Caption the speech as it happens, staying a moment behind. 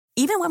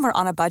Even when we're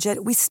on a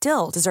budget, we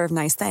still deserve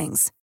nice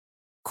things.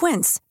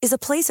 Quince is a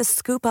place to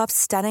scoop up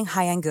stunning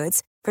high-end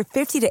goods for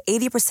 50 to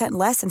 80%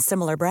 less than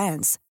similar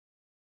brands.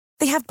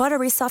 They have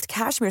buttery soft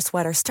cashmere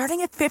sweaters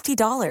starting at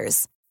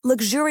 $50,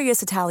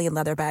 luxurious Italian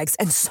leather bags,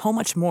 and so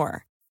much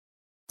more.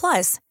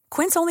 Plus,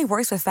 Quince only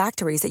works with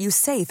factories that use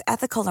safe,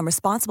 ethical, and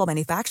responsible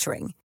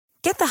manufacturing.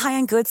 Get the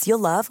high-end goods you'll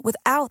love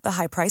without the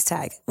high price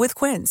tag with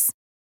Quince.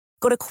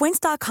 Go to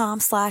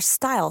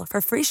quince.com/style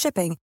for free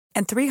shipping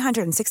and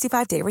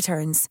 365-day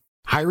returns.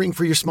 Hiring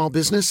for your small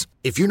business?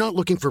 If you're not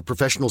looking for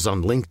professionals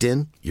on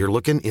LinkedIn, you're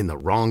looking in the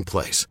wrong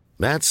place.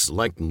 That's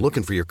like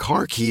looking for your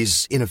car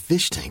keys in a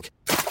fish tank.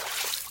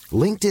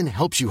 LinkedIn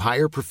helps you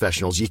hire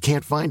professionals you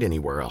can't find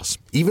anywhere else,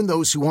 even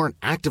those who aren't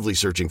actively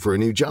searching for a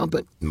new job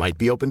but might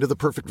be open to the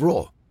perfect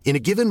role. In a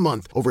given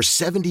month, over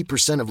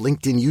 70% of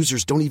LinkedIn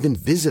users don't even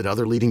visit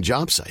other leading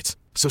job sites.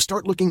 So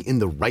start looking in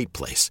the right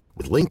place.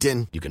 With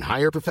LinkedIn, you can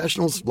hire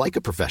professionals like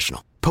a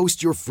professional.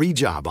 Post your free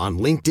job on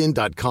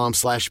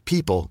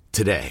linkedin.com/people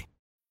today.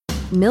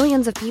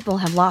 Millions of people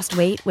have lost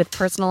weight with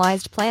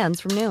personalized plans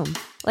from Noom.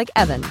 Like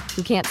Evan,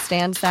 who can't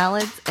stand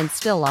salads and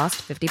still lost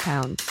 50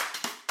 pounds.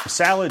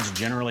 Salads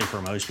generally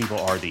for most people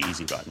are the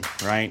easy button,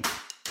 right?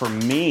 For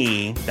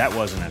me, that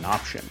wasn't an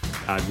option.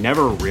 I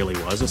never really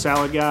was a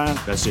salad guy.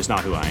 That's just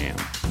not who I am.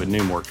 But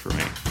Noom worked for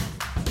me.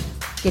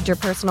 Get your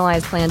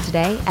personalized plan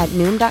today at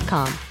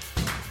Noom.com.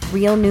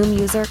 Real Noom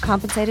user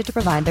compensated to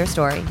provide their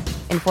story.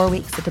 In 4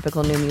 weeks, the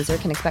typical Noom user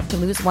can expect to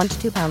lose 1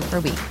 to 2 pounds per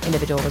week.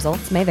 Individual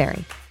results may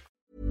vary.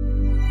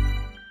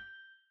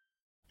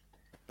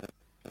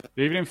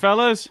 Good evening,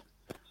 fellas,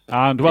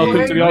 and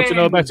welcome to the Ought to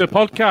Know Better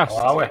podcast.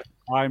 How are we?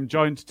 I'm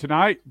joined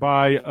tonight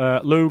by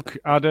Luke,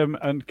 Adam,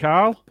 and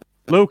Carl.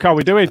 Luke, how are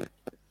we doing?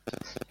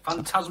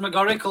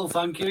 Phantasmagorical,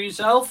 thank you.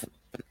 Yourself?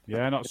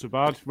 Yeah, not so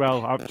bad.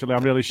 Well, actually,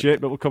 I'm really shit,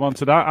 but we'll come on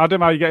to that.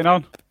 Adam, how are you getting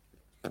on?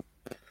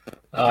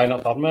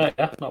 Not bad, mate.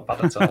 Yeah, not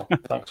bad at all.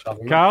 Thanks for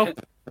having me. Carl,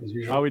 As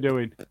usual. how are we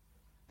doing?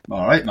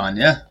 All right, man.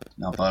 Yeah,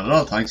 not bad at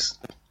all. Thanks.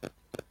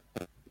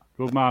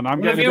 Good man. I'm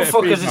One of getting you a bit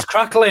of fuckers feedback. is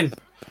crackling.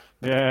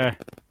 Yeah.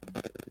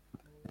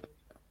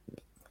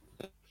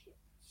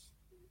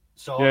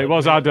 So, Yeah, it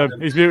was Adam.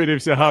 He's muted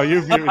himself. Oh,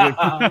 you've muted him.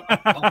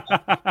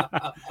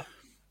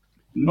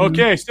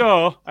 Okay,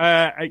 so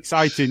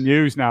exciting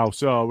news now.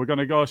 So we're going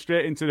to go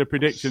straight into the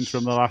predictions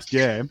from the last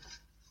game.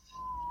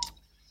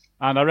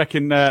 And I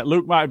reckon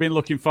Luke might have been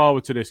looking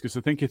forward to this because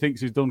I think he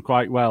thinks he's done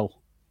quite well.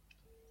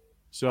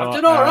 So I've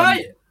done all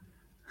right.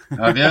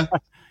 Have you?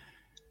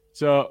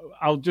 So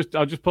I'll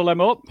just pull them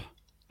up.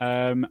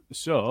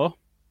 So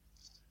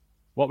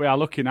what we are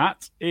looking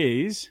at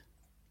is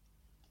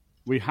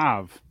we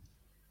have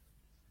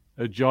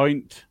a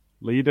joint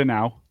leader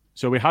now.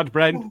 So we had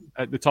Brent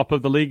at the top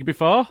of the league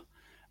before,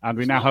 and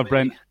we now have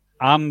Brent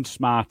and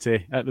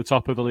Smarty at the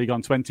top of the league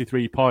on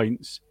 23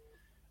 points.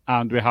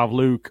 And we have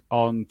Luke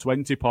on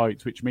 20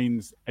 points, which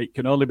means it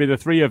can only be the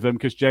three of them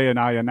because Jay and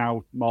I are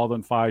now more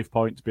than 5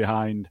 points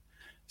behind.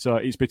 So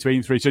it's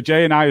between three. So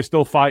Jay and I are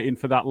still fighting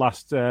for that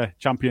last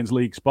Champions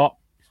League spot.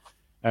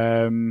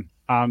 And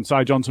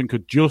Cy Johnson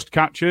could just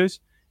catch us,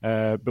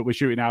 but we're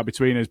shooting out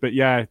between us. But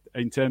yeah,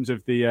 in terms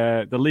of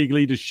the league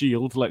leaders'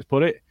 shield, let's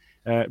put it,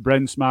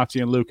 Bren, Smarty,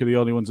 and Luke are the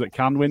only ones that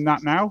can win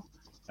that now.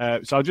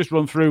 So I'll just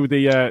run through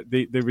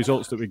the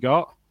results that we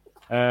got.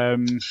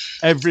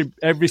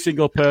 Every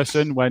single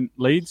person went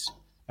Leeds.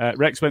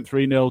 Rex went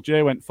 3-0.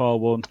 Jay went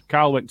 4-1.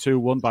 Carl went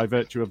 2-1 by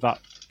virtue of that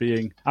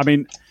being. I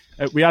mean,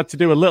 we had to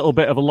do a little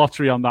bit of a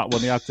lottery on that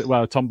one.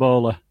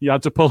 Tombola. You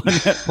had to pull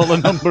a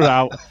number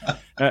out.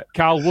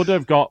 Carl would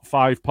have got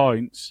 5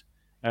 points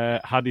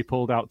had he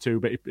pulled out 2,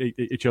 but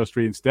he chose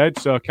 3 instead.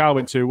 So Carl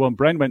went 2-1.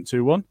 Bren went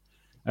 2-1.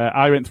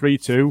 I went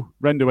 3-2.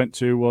 Renda went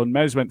 2-1.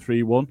 Mez went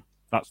 3-1.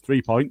 That's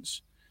 3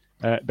 points.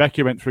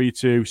 Becky went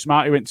 3-2.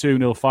 Smarty went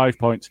 2-0, 5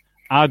 points.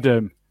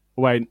 Adam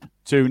went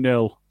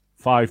 2-0,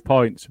 5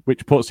 points,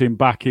 which puts him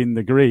back in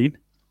the green.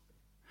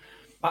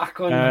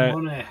 Back on the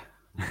money.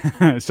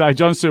 Cy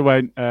Johnson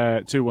went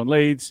 2-1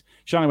 Leeds.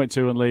 Shannon went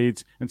 2-1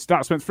 Leeds. And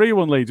Stats went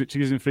 3-1 Leeds, which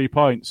gives him 3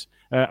 points.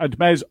 And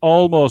Mez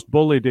almost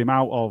bullied him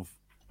out of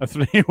a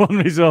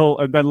 3-1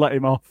 result and then let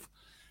him off.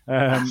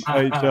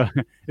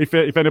 If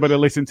anybody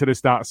listened to the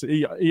stats,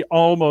 he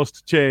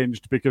almost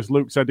changed because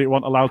Luke said he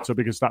wasn't allowed to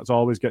because Stats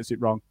always gets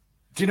it wrong.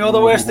 Do you know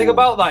the worst thing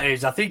about that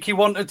is I think he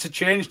wanted to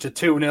change to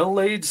 2-0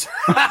 Leeds.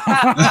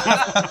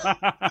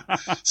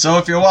 So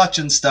if you're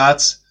watching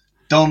Stats,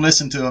 don't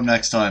listen to him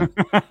next time.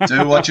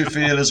 Do what you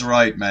feel is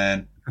right,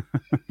 man.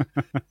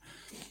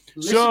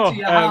 Listen to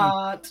your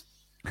heart.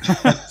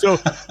 So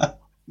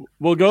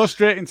we'll go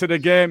straight into the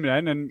game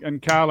then,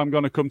 and Carl, I'm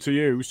going to come to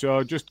you.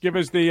 So just give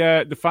us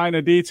the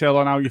finer detail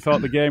on how you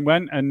thought the game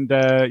went, and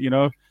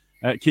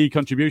key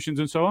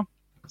contributions and so on.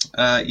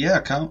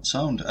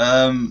 Sound.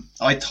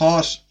 I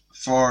thought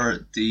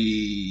for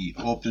the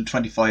opening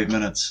 25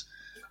 minutes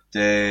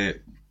they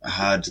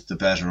had the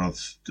better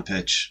of the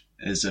pitch.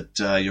 Is it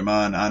your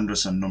man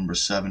Anderson, number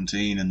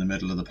 17, in the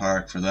middle of the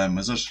park for them?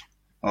 Is it,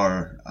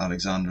 or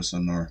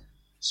Alexanderson or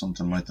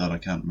something like that? I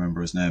can't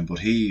remember his name, but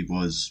he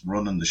was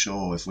running the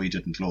show if we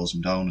didn't close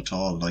him down at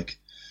all. Like,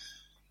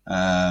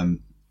 I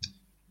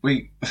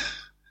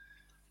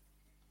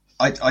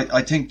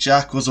think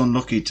Jack was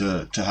unlucky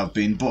to have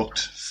been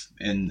booked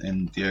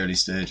in the early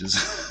stages,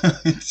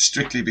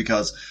 strictly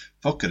because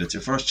fuck it, it's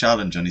your first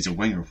challenge and he's a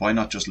winger. Why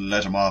not just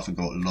let him off and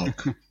go,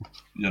 look,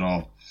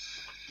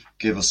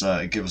 give us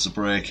a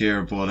break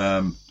here?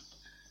 But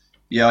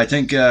yeah, I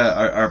think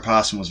our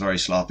passing was very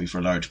sloppy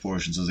for large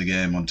portions of the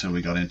game until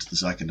we got into the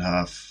second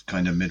half,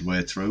 kind of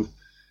midway through.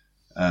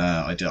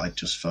 I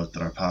just felt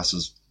that our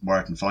passes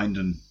weren't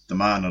finding the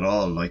man at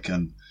all.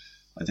 And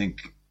I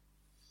think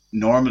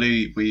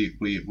normally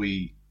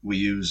we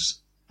use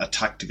a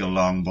tactical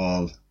long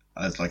ball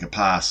as like a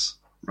pass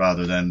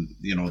rather than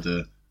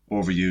the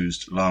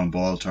overused long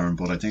ball term.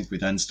 But I think we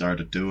then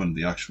started doing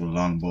the actual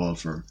long ball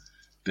for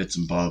bits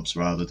and bobs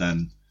rather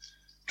than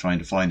trying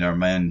to find our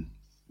men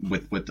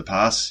with the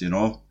pass. It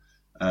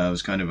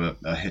was kind of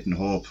a hit and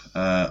hope.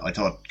 I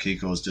thought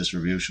Kiko's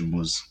distribution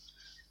was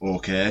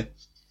okay.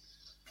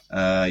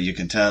 You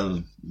can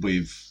tell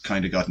we've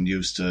kind of gotten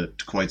used to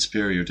quite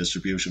superior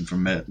distribution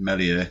from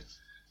Meslier,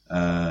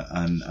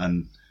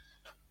 and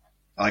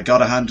I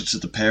gotta hand it to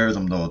the pair of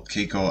them though,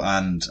 Kiko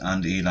and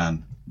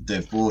Elan.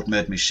 They've both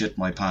made me shit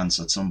my pants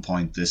at some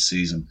point this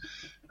season.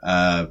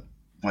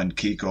 When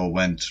Kiko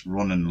went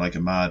running like a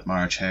mad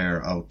March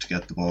hare out to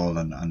get the ball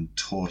and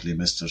totally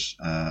missed it,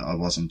 I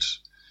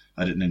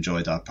didn't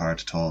enjoy that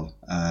part at all.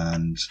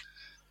 And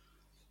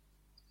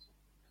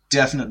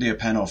definitely a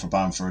penalty for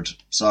Bamford.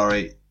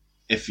 Sorry,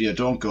 if you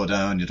don't go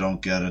down, you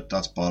don't get it.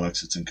 That's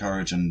bollocks. It's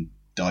encouraging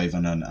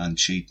diving and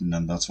cheating,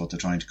 and that's what they're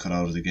trying to cut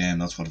out of the game.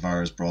 That's what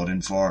VAR is brought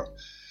in for.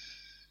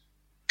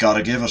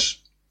 Gotta give it.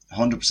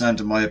 100%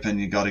 in my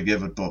opinion, gotta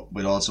give it, but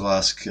we'll also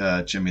ask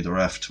Jimmy the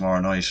ref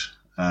tomorrow night.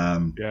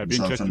 It'd be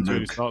interesting to hear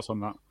his thoughts on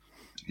that.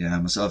 Yeah,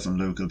 myself and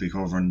Luke will be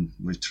covering.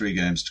 We've 3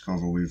 games to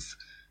cover. We've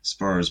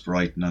Spurs,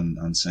 Brighton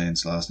and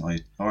Saints last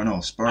night. Or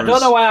no, Spurs. I don't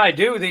know why I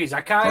do these.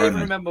 I can't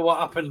even remember what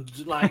happened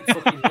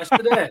fucking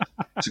yesterday.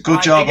 It's a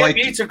good job.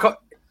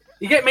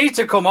 You get me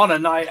to come on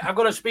and I've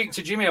got to speak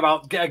to Jimmy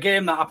about a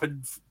game that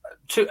happened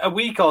a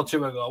week or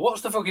 2 ago.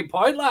 What's the fucking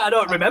point? I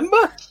don't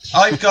remember.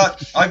 I've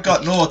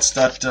got notes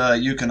that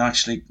you can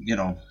actually,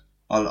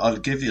 I'll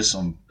give you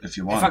some if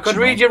you want. If I could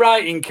read your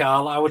writing,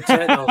 Carl, I would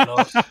take those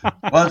notes.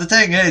 Well, the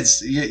thing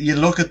is, you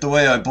look at the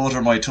way I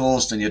butter my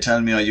toast and you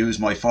tell me I use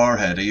my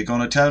forehead. Are you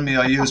going to tell me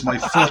I use my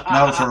foot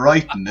now for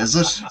writing, is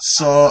it?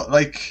 So,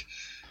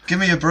 give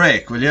me a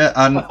break, will you?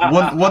 And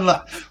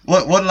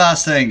one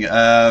last thing.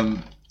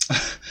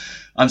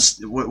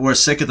 We're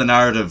sick of the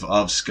narrative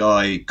of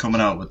Sky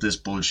coming out with this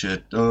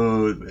bullshit.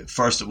 Oh,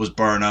 first it was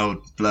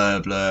burnout, blah,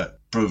 blah.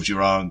 Proved you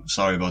wrong.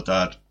 Sorry about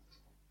that.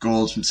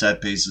 Goals from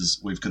set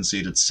pieces, we've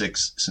conceded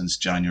 6 since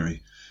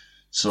January.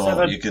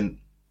 So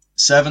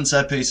 7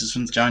 set pieces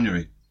since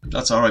January.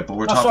 That's all right, but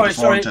we're top of the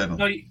form table.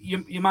 No,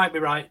 you might be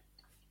right.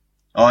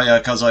 Oh yeah,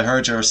 because I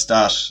heard your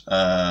stat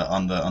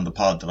on the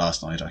pod the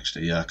last night.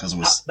 Actually, yeah, because it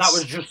was that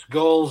was just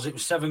goals. It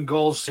was 7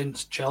 goals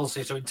since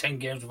Chelsea. So in 10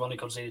 games, we've only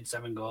conceded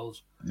 7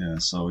 goals. Yeah,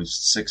 so we've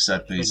 6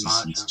 set pieces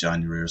since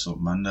January or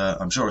something, and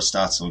I'm sure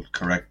stats will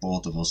correct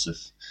both of us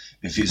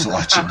if he's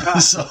watching.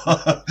 So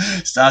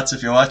stats,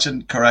 if you're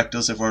watching, correct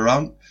us if we're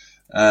wrong.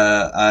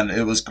 And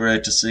it was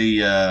great to see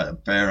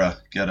Berra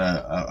get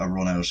a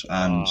run out.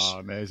 And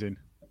amazing.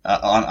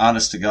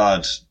 Honest to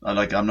God,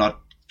 I'm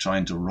not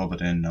trying to rub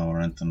it in now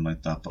or anything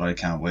like that, but I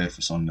can't wait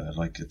for Sunday.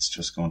 It's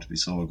just going to be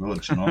so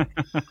good,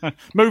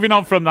 Moving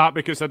on from that,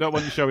 because I don't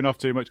want you showing off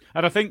too much.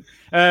 And I think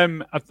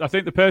I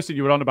think the person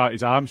you were on about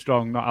is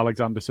Armstrong, not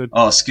Alexanderson.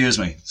 Oh, excuse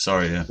me.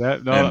 Sorry, yeah.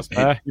 That's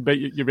fair.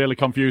 You really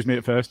confused me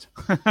at first.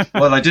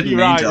 Well, I didn't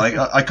mean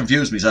to. I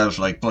confused myself,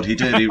 but he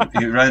did.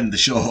 He ran the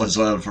show as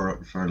well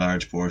for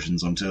large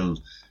portions until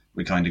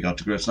we kind of got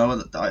to grips. Now,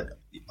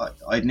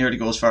 I'd nearly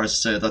go as far as to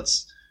say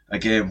that's a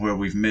game where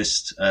we've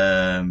missed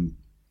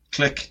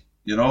Click,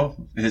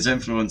 his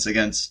influence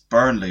against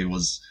Burnley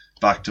was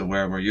back to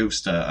where we're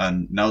used to,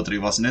 and now that he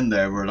wasn't in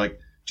there, we're like,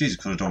 geez,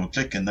 could have done a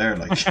Click in there,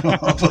 but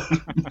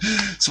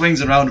swings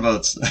and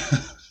roundabouts.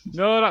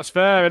 No, that's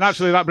fair, and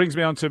actually that brings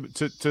me on to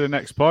the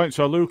next point.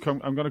 So, Luke, I'm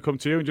going to come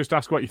to you and just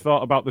ask what you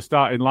thought about the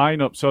starting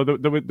lineup. So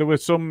there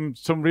was some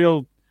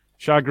real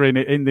chagrin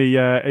in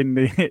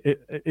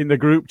the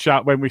group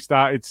chat when we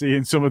started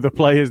seeing some of the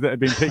players that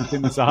had been picked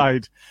in the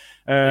side.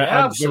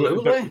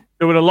 Absolutely.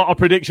 There were a lot of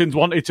predictions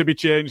wanted to be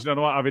changed. I'm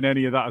not having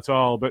any of that at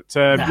all. But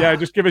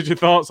just give us your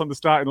thoughts on the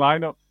starting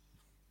lineup.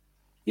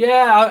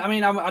 Yeah, I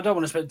mean, I don't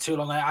want to spend too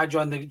long. I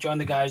joined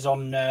the guys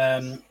on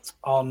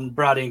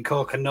Brady and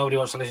Cook, and nobody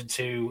wants to listen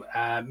to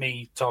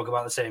me talk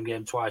about the same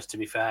game twice. To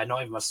be fair,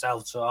 not even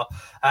myself. So,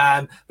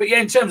 but yeah,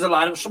 in terms of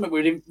lineup, something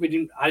we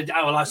didn't. I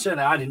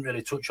didn't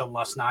really touch on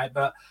last night.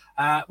 But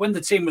when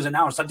the team was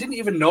announced, I didn't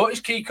even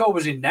notice Kiko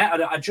was in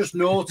net. I just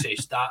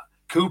noticed that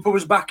Cooper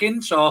was back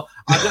in. So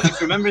I don't know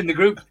if you remember in the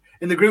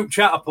group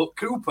chat, I put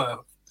Cooper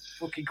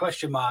fucking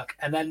question mark,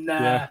 and then.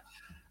 Yeah.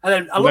 And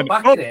then I look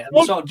back at it and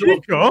I sort of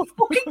Kiko?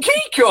 Fucking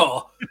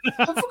Kiko!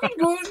 I'm fucking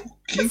going,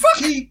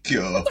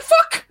 Kiko! What the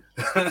fuck?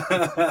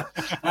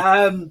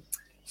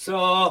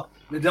 So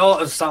my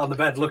daughter's sat on the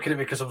bed looking at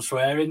me because I'm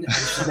swearing. And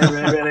she's never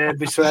really heard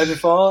me swear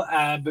before,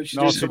 but she's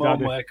doing some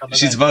homework on the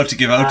She's bed. about to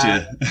give out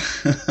to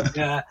you.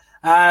 Yeah.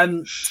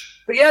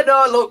 But yeah,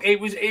 no, look,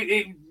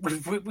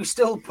 we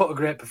still put a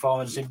great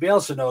performance in.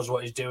 Bielsa knows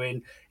what he's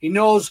doing. He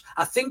knows,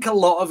 I think a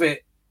lot of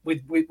it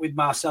with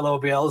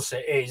Marcelo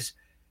Bielsa is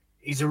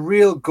he's a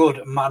real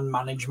good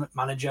management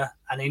manager,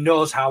 and he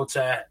knows how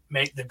to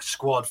make the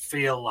squad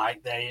feel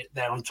like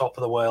they're on top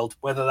of the world,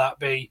 whether that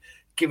be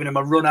giving him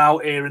a run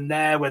out here and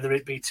there, whether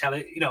it be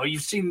telling,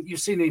 you've seen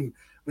him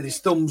with his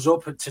thumbs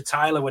up to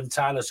Tyler when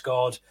Tyler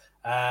scored.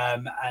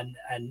 And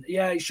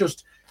yeah,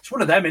 it's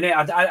one of them, innit?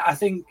 I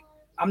think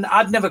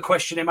I'd never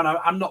question him, and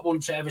I'm not one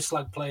to ever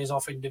slag players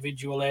off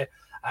individually.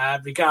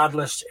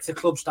 Regardless, if the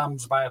club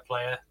stands by a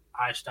player,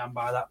 I stand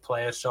by that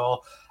player.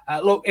 So,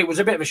 look, it was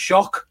a bit of a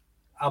shock,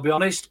 I'll be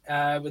honest,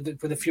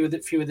 with a few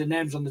of the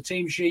names on the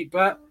team sheet,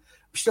 but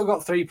we've still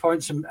got 3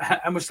 points, and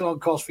we're still on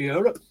course for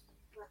Europe.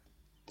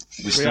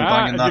 We're still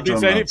banging that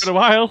drum. You've been saying it for a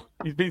while.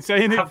 You've been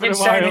saying it for a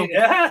while.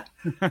 Yeah.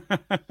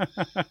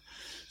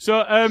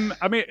 So,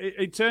 I mean,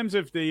 in terms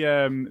of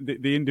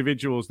the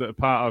individuals that are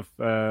part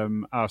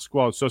of our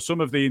squad, so some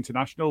of the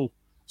international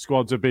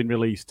squads have been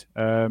released.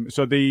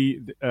 So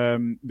the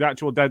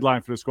actual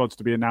deadline for the squads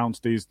to be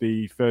announced is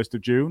the 1st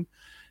of June,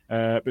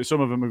 but some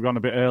of them have gone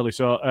a bit early.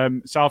 So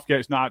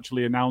Southgate's not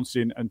actually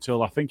announcing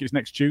until I think it's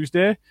next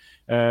Tuesday.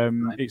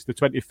 Right. It's the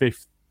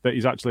 25th that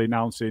he's actually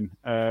announcing.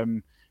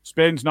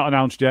 Spain's not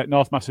announced yet.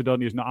 North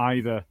Macedonia's not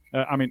either.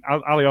 I mean,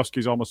 Alioski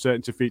is almost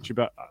certain to feature,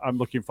 but I'm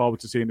looking forward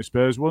to seeing the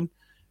Spurs one.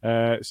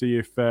 See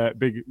if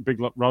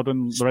Big Rod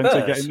and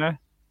Llorente get in there.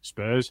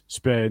 Spurs,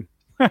 Spain.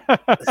 You're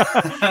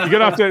going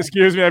to have to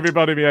excuse me,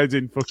 everybody. My head's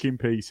in fucking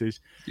pieces.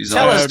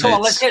 Tell us, come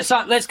on,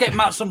 let's get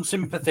Matt some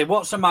sympathy.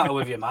 What's the matter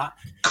with you, Matt?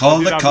 Call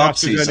the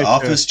cops, he's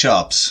off his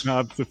chops.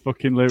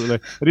 Absolutely.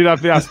 I did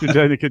have the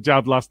AstraZeneca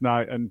jab last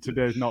night, and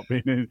today's not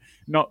been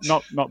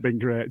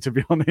great, to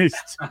be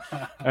honest.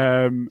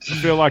 I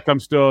feel like I'm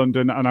stoned,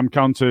 and I'm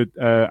countering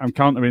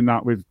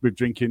that with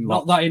drinking.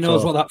 Not that he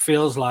knows what that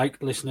feels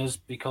like, listeners,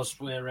 because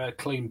we're a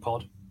clean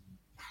pod.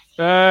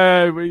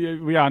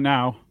 We are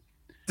now.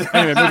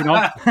 Anyway, moving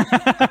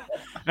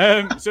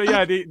on. So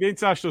yeah, the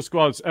international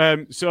squads.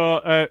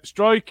 So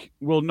Struijk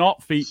will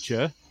not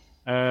feature.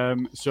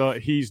 So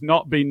he's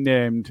not been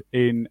named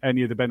in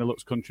any of the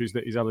Benelux countries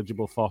that he's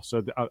eligible for.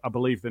 So I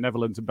believe the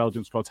Netherlands and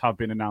Belgium squads have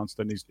been announced,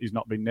 and he's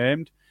not been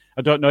named.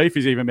 I don't know if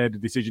he's even made a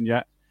decision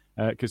yet,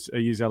 because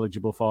he is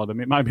eligible for them.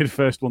 It might be the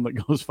first one that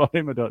goes for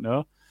him. I don't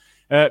know.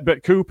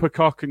 But Cooper,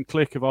 Koch, and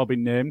Click have all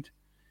been named,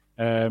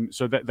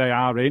 so that they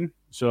are in.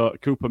 So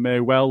Cooper may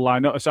well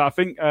line up. So I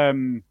think.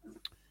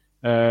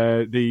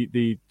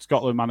 The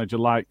Scotland manager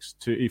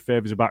he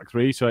favours a back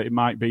three, so it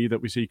might be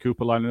that we see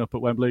Cooper lining up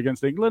at Wembley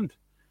against England.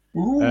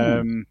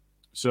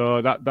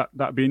 So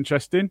that'd be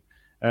interesting.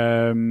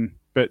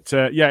 But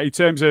in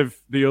terms of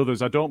the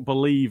others, I don't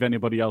believe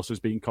anybody else has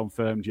been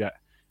confirmed yet.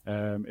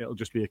 It'll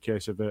just be a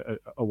case of a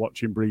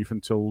watching brief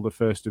until the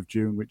 1st of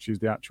June, which is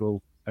the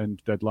actual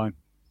end deadline.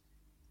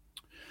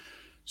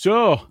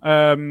 So,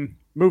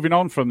 moving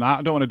on from that,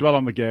 I don't want to dwell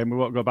on the game. We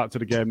won't go back to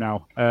the game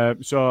now.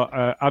 So,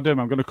 Adam,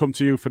 I'm going to come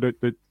to you for the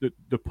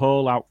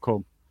poll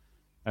outcome.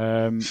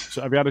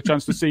 So, have you had a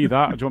chance to see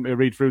that? Or do you want me to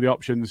read through the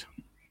options?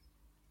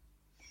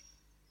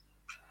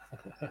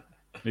 Are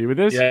you with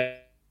us?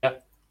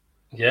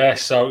 Yeah.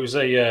 So it was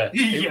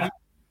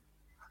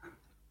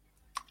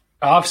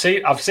I've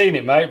seen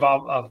it, mate.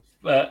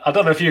 But I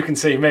don't know if you can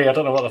see me. I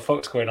don't know what the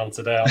fuck's going on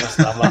today.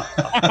 Honestly,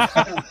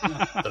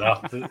 I don't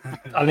know.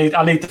 I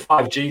need the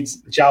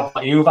 5G jab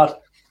that you've had.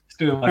 It's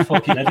doing my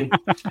fucking head in.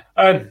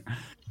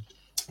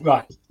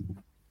 Right.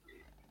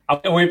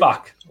 We're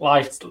back.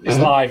 Live. It's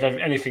live.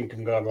 Anything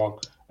can go wrong.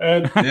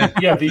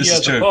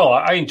 The poll.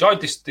 I enjoyed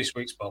this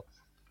week's poll.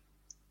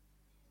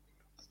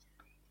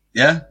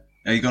 Yeah?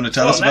 Are you going to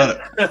tell us about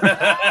it?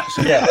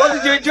 Yeah. What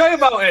did you enjoy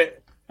about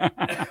it?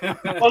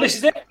 Well, this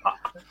is it.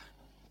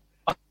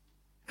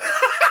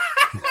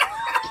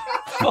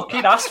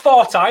 Fucking asked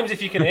 4 times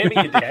if you can hear me,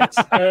 you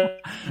dickheads.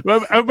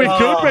 Well, and we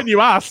could when you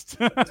asked.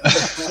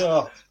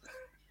 So,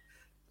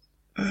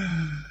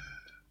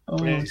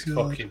 he's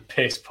fucking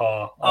piss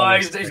poor.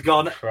 He's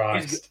gone.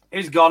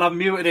 He's gone. I'm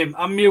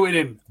muting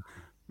him.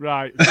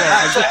 Right.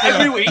 So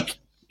every week,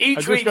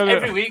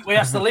 every week, we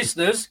ask the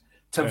listeners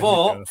to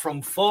vote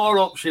from 4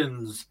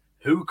 options.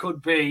 Who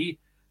could be?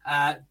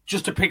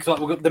 Just to pick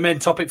the main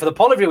topic for the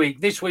poll every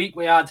week. This week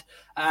we had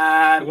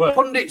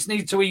pundits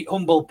need to eat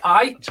humble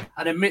pie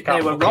and admit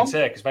they were wrong.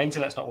 Because my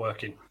internet's not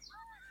working.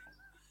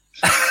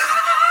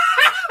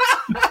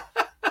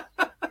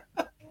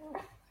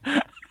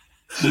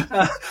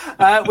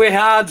 We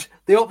had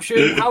the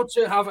option how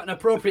to have an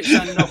appropriate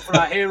sending off for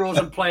our heroes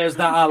and players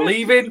that are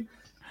leaving.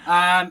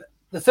 The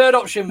third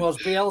option was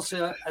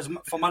Bielsa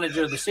for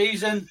manager of the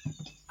season,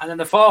 and then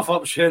the 4th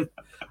option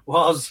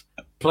was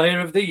player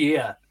of the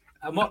year.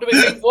 And what do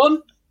we think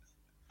won?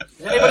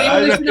 Is anybody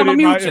even listening? I'm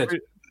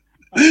muted.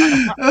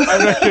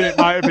 I reckon it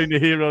might have been the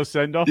hero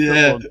send-off.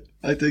 Yeah,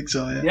 I think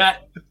so, Yeah,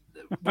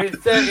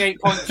 with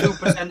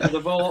 38.2% of the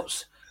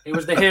votes, It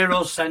was the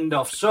heroes send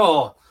off.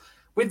 So,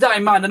 with that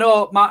in mind, I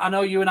know Matt, I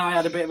know you and I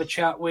had a bit of a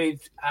chat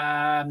with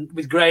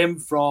Graham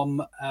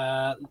from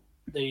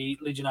the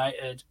Leeds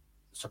United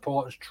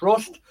Supporters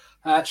Trust.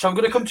 So I'm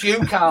going to come to you,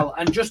 Carl,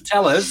 and just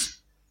tell us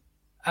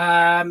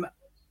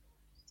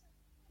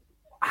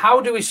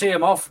how do we see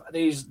them off?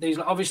 These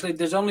obviously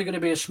there's only going to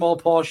be a small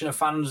portion of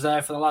fans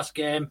there for the last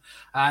game.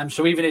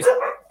 So even if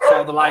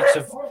the likes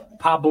of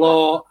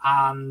Pablo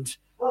and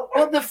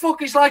what the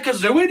fuck is like a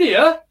zoo in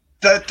here?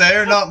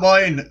 They're not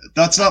mine.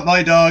 That's not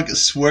my dog. I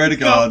swear to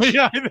God. Not me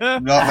either.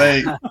 Not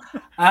me.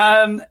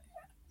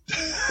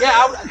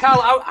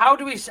 Carl, how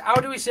do we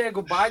say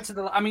goodbye to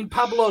the? I mean,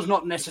 Pablo's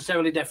not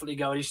necessarily definitely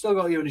going. He's still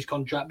got a year in his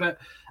contract, but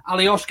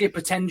Alioski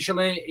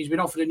potentially. He's been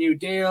offered a new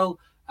deal.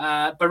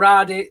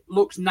 Berardi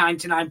looks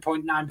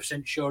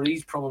 99.9% sure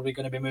he's probably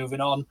going to be moving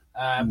on,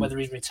 whether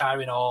he's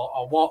retiring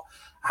or what.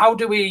 How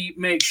do we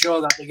make sure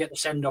that they get the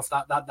send off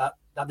that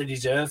they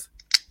deserve?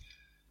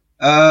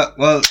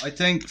 Well, I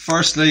think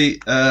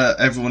firstly,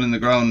 everyone in the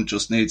ground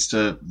just needs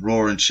to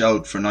roar and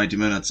shout for 90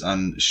 minutes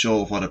and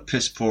show what a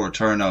piss poor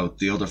turnout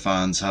the other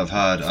fans have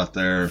had at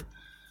their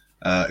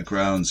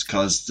grounds.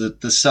 Because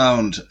the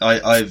sound,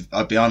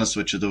 I'll be honest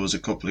with you, there was a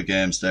couple of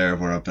games there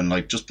where I've been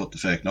like, just put the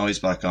fake noise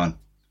back on.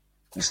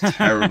 It's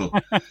terrible.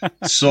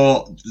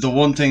 So the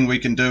one thing we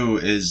can do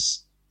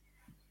is,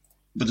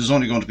 but there's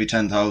only going to be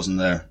 10,000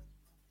 there.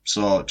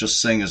 So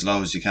just sing as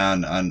loud as you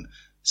can and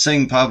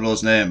sing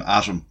Pablo's name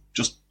at him.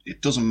 It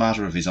doesn't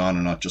matter if he's on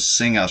or not. Just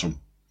sing at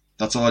him.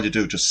 That's all you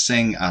do. Just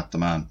sing at the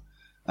man.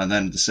 And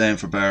then the same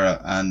for Berra.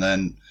 And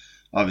then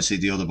obviously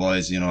the other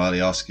boys,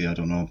 Alioski, I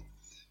don't know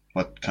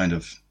what kind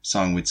of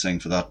song we'd sing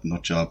for that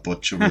nut job,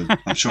 but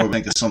I'm sure we'll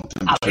think of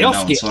something.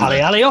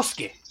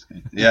 Alioski.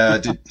 Yeah.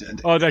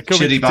 They're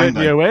coming to take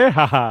me away.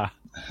 Haha.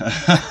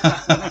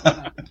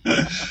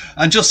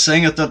 And just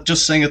sing at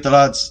the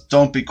lads.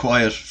 Don't be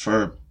quiet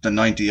for the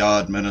 90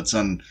 odd minutes,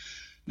 and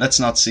let's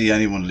not see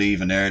anyone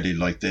leaving early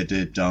like they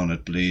did down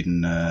at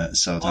Bleeding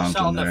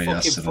Southampton there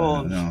yesterday.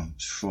 No.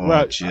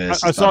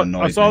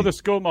 I saw the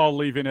scum all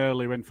leaving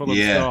early when Fulham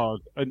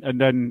scored, and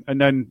then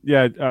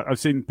I've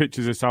seen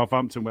pictures of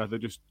Southampton where they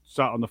just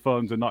sat on the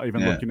phones and not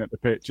even looking at the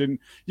pitch. And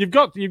you've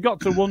got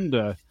to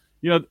wonder,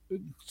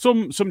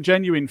 some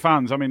genuine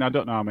fans. I mean, I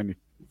don't know how many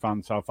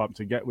fans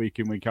Southampton get week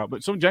in, week out,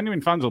 but some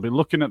genuine fans will be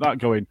looking at that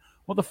going,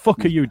 "What the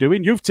fuck are you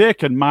doing? You've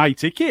taken my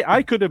ticket.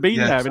 I could have been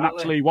there and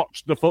actually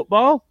watched the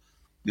football."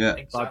 Yeah,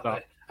 exactly.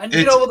 And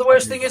you know what the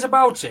worst thing is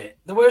about it?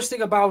 The worst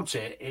thing about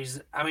it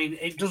is, I mean,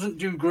 it doesn't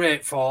do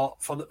great for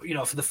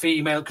the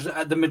female,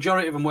 because the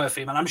majority of them were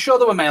female. I'm sure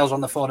there were males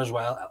on the phones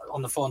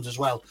as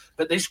well.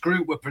 But this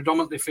group were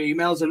predominantly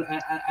females,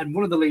 and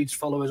one of the Leeds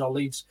followers or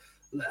Leeds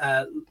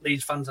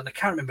fans, and I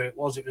can't remember who it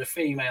was. It was a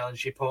female, and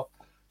she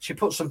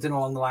put something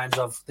along the lines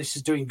of, "This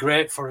is doing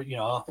great for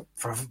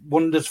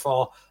wonders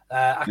for."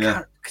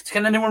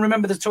 Can anyone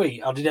remember the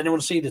tweet, or did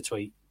anyone see the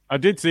tweet? I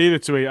did see the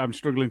tweet. I'm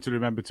struggling to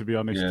remember, to be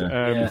honest.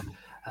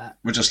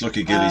 We're just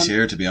lucky Gilly's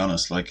here, to be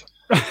honest. Like,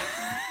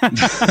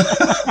 thanks,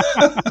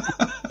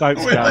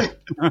 Cal.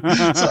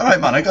 It's all right,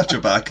 man. I got your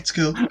back. It's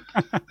cool.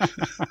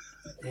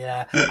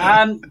 Yeah,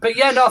 but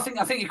no, I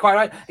think you're quite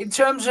right in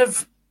terms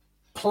of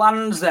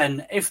plans.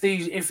 Then, if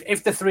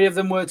the three of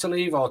them were to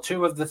leave, or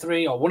two of the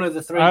three, or one of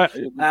the three,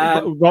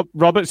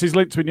 Roberts is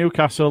linked with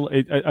Newcastle.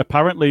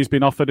 Apparently, he's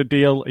been offered a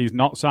deal. He's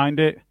not signed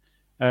it.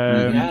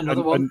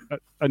 Another one.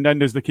 And then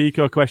there's the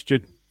Kiko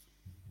question.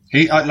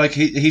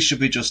 He should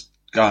be just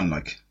gone.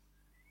 Like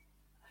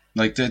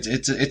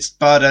it's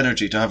bad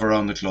energy to have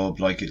around the club.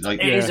 It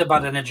is a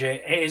bad energy.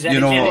 It is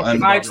energy.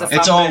 And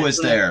it's always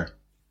there.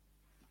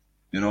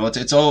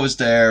 It's always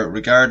there,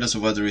 regardless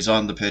of whether he's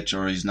on the pitch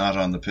or he's not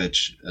on the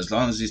pitch. As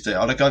long as he's there,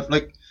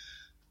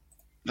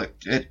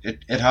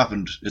 it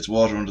happened. It's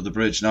water under the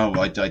bridge now.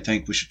 I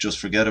think we should just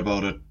forget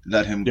about it,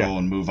 let him go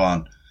and move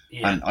on.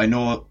 Yeah. And I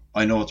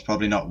know it's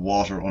probably not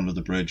water under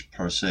the bridge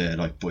per se,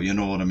 but you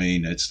know what I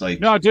mean. It's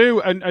like, no, I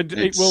do, and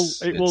it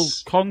will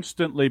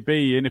constantly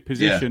be in a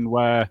position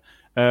where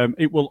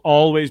it will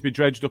always be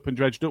dredged up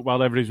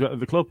while everybody's at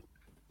the club.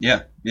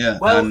 Yeah.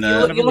 Well,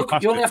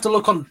 you only have to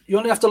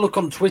look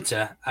on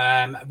Twitter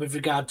with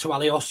regard to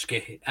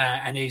Alioski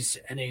and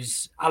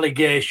his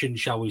allegation,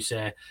 shall we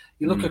say.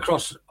 You look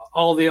across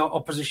all the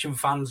opposition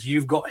fans.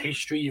 You've got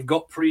history, you've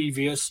got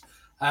previous,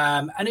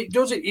 and it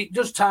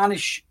does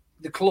tarnish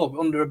the club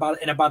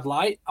in a bad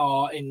light,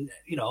 or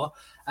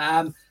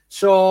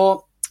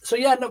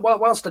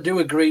whilst I do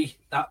agree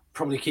that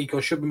probably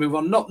Kiko should be moved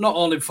on, not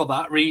only for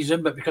that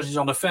reason, but because he's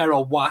on a fair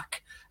old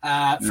whack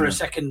for a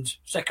second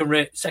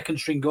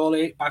string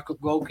goalie, backup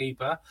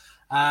goalkeeper.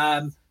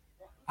 How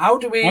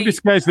do we? He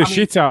scares the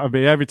shit out of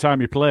me every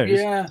time he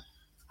plays. Yeah.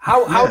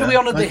 How do we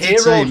honour the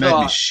heroes? He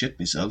made me shit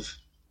myself.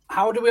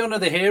 How do we honour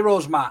the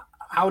heroes, Matt?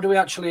 How do we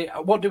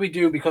what do we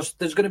do? Because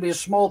there's going to be a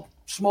small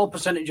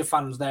percentage of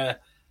fans there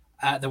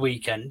at the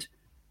weekend.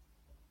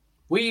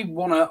 We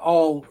want to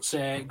all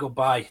say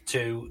goodbye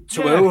to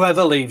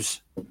whoever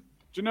leaves.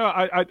 Do you know,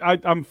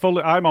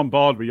 I'm on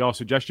board with your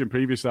suggestion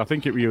previously. I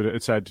think it was you that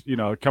had said,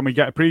 can we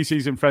get a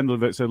pre-season friendly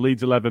that's a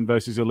Leeds 11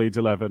 versus a Leeds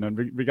 11, and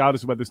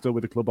regardless of whether they're still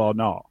with the club or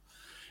not,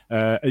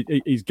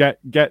 is get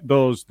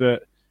those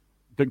that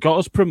got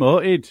us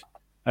promoted.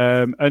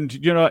 And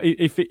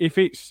if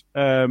it's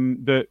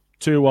that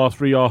 2 or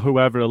 3 or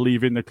whoever are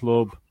leaving the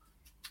club,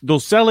 they'll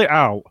sell it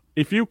out.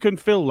 If you can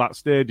fill that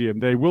stadium,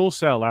 they will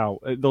sell out.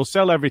 They'll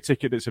sell every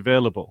ticket that's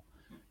available.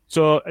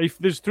 So if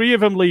there's 3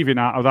 of them leaving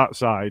out of that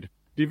side,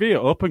 divvy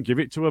it up and give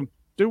it to them.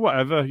 Do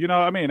whatever. You know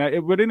what I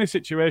mean? We're in a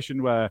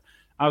situation where,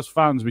 as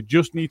fans, we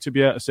just need to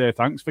be able to say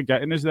thanks for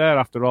getting us there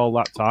after all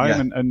that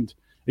time. Yeah. And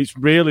it's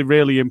really,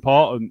 really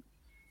important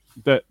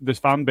that this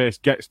fan base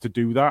gets to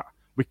do that.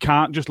 We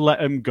can't just let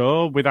them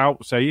go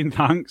without saying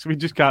thanks. We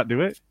just can't do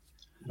it.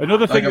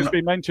 Another thing that's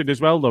been mentioned as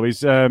well, though,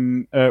 is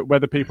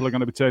whether people are going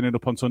to be turning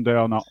up on Sunday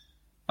or not.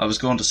 I was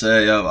going to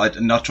say,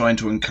 I'm not trying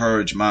to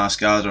encourage mass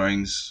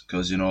gatherings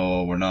because,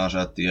 we're not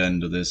at the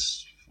end of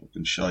this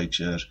fucking shite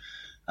yet.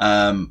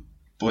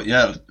 But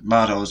yeah,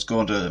 Matt, I was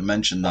going to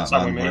mention that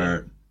one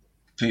where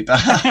people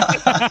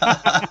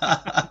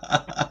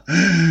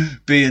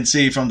B and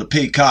C from the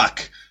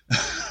Peacock.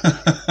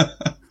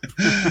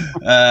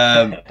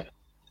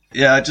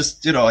 Yeah,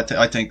 just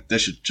I think they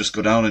should just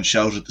go down and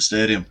shout at the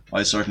stadium.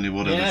 I certainly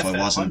would have if I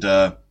wasn't.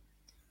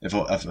 If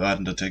I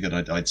hadn't a ticket,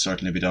 I'd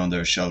certainly be down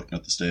there shouting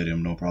at the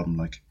stadium. No problem.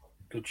 Like,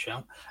 good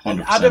shout.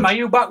 And Adam, are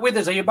you back with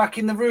us? Are you back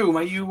in the room?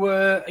 Are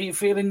you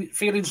feeling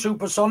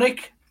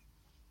supersonic?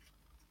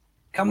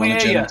 Can we hear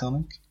you?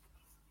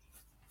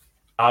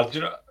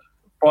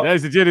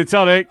 There's the gin and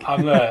tonic.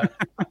 I'm there.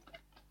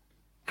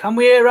 Can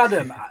we hear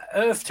Adam?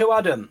 Earth to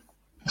Adam.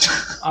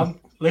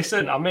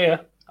 Listen, I'm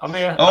here. Oh,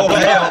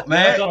 hey,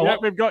 mate. Yeah,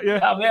 we've got you.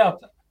 I'm here.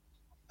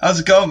 How's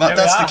it going, Matt?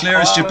 That's the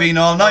clearest you've been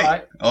all night.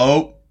 Right.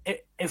 Oh.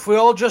 If we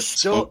all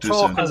just don't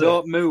talk and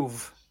don't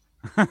move.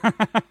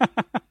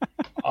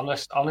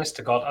 Honest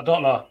to God, I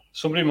don't know.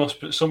 Somebody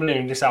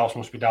in this house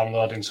must be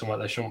downloading somewhere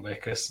they shouldn't be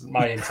because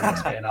my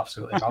internet's getting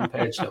absolutely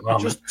rampaged at the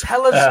moment. Just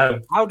tell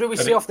us, how do we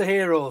see off the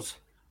heroes?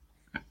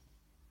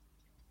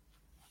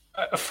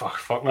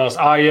 Fuck knows.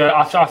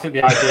 I think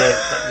the idea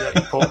that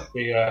you put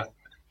the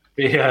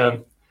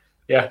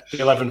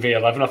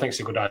 11v11, I think it's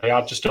a good idea.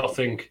 I just don't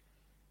think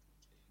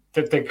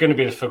that they're going to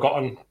be the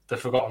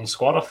forgotten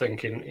squad. I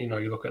think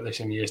you look at this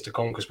in years to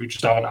come because we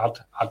just haven't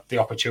had the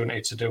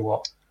opportunity to do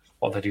what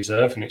they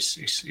deserve, and it's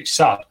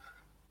sad,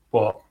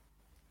 but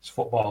it's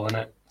football, isn't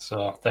it?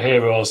 So the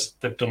heroes,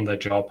 they've done their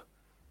job.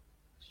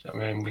 I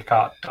mean, we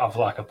can't have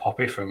like a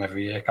poppy for them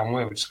every year, can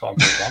we? We just got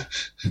to move on.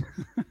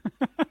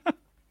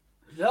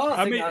 No,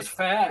 I think that's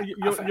fair.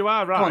 You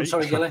are right. Come on,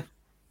 sorry, Gilly.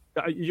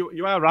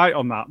 You are right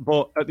on that,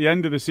 but at the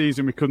end of the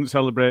season we couldn't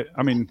celebrate.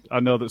 I mean, I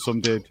know that some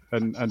did,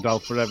 and I'll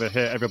forever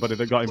hate everybody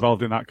that got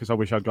involved in that because I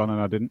wish I'd gone and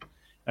I didn't.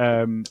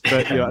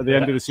 But at the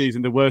end of the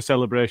season there were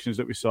celebrations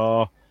that we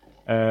saw,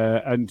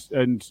 and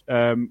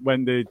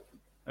when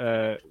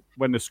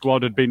the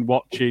squad had been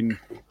watching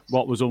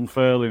what was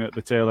unfurling at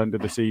the tail end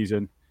of the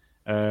season,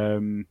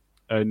 and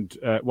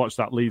watched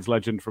that Leeds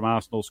legend from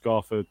Arsenal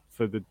score for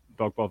the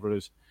Dog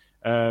Botherers.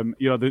 And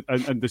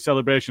the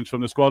celebrations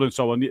from the squad and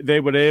so on, they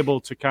were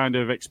able to kind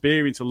of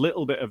experience a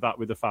little bit of that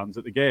with the fans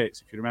at the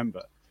gates, if you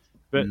remember.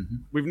 But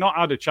we've not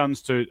had a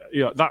chance to,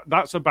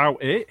 that's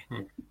about it.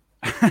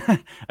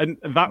 And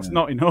that's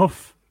not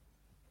enough.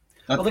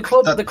 Well, the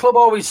club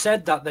always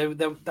said that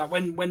that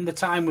when the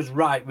time was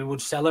right, we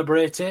would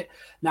celebrate it.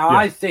 Now,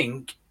 I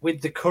think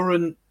with the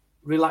current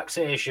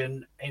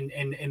relaxation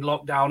in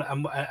lockdown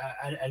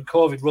and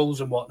COVID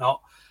rules and whatnot,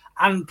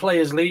 and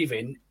players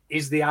leaving,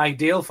 is the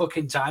ideal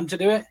fucking time to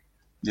do it.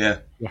 Yeah.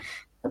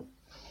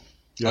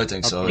 I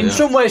think so. In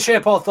some way,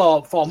 shape, or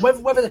form.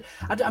 Whether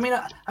I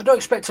don't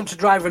expect them to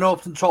drive an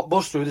open top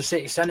bus through the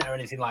city centre or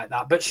anything like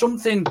that. But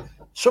something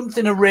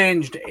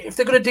arranged. If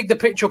they're going to dig the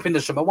pitch up in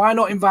the summer, why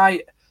not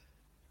invite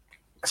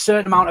a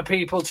certain amount of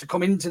people to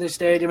come into the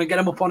stadium and get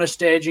them up on a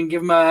stage and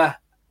give them a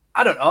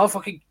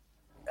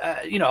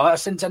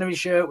centenary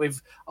shirt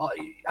with,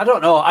 I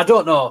don't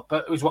know,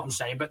 but it was what I'm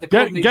saying. But the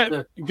club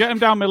get them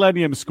down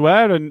Millennium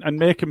Square and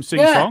make them sing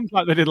songs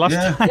like they did last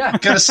time. Yeah,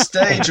 get a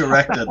stage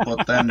erected,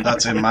 but then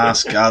that's a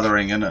mass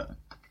gathering, innit?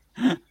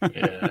 Yeah,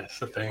 that's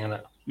the thing,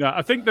 innit? Yeah,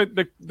 I think that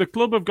the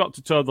club have got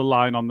to toe the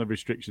line on the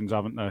restrictions,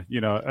 haven't they?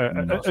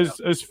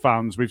 As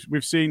fans,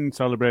 we've seen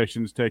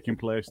celebrations taking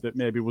place that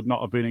maybe would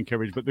not have been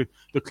encouraged, but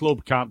the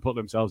club can't put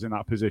themselves in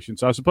that position.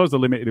 So I suppose they're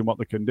limited in what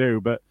they can do,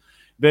 but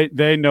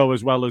they know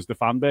as well as the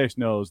fan base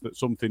knows that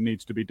something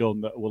needs to be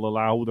done that will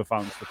allow the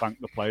fans to thank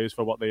the players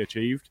for what they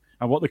achieved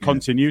and what they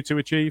continue to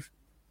achieve.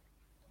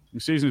 The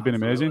season's been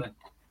amazing.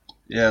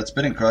 Yeah, it's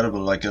been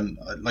incredible. I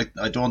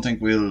don't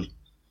think we'll,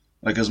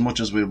 as much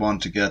as we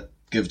want to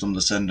give them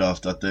the send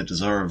off that they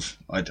deserve.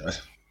 I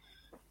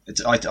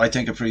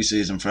think a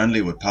pre-season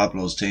friendly with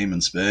Pablo's team in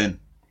Spain.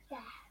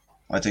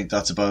 I think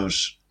that's about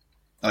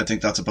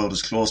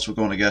as close we're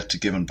going to get to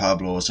giving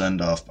Pablo a send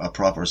off, a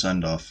proper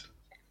send off.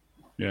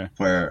 Yeah,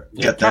 where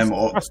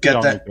Castellón,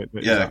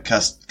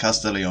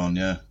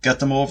 get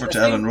them over to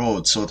Ellen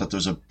Road so that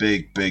there's a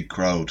big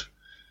crowd,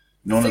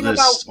 None of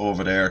this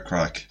over there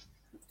crack.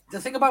 The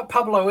thing about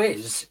Pablo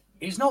is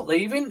he's not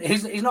leaving.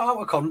 He's not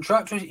out of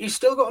contract. He's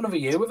still got another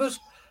year with us.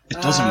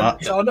 It doesn't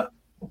matter. So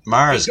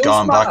Mara's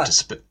gone back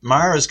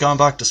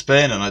to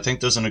Spain, and I think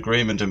there's an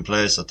agreement in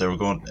place that they were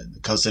going,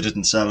 because they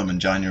didn't sell him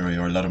in January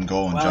or let him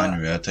go in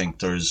January. I think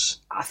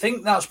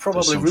that's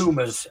probably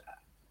rumours.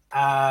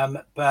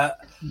 But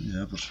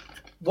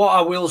what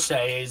I will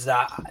say is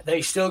that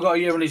they still got a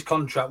year on his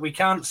contract. We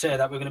can't say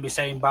that we're going to be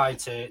saying bye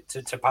to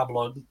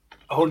Pablo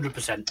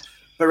 100%.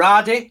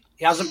 Berardi,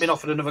 he hasn't been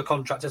offered another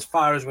contract as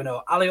far as we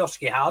know.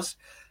 Alioski has.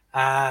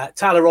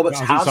 Tyler Roberts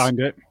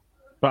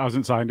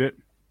hasn't signed it.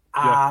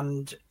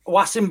 And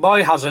Wassim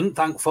Boy hasn't,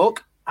 thank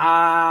fuck.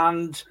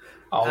 And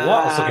I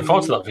was looking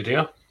forward to that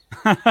video.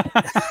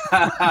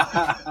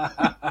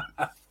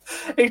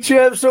 He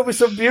chirps up with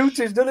some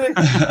beauties, doesn't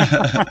he?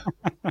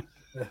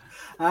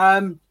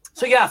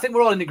 So yeah, I think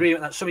we're all in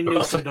agreement that something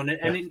needs to be done,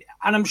 and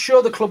I'm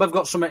sure the club have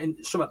got something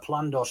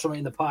planned or something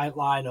in the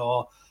pipeline,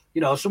 or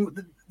we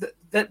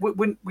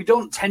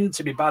don't tend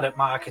to be bad at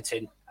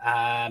marketing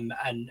and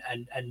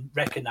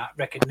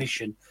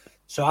recognition.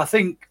 So I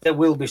think there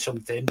will be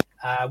something.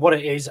 What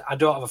it is, I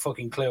don't have a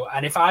fucking clue.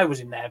 And if I was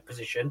in their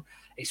position,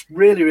 it's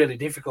really, really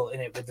difficult in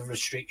it with the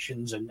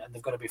restrictions, and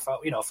they've got to be,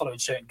 following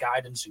certain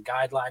guidance and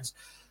guidelines.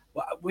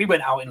 We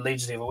went out in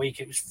Leeds the other week.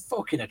 It was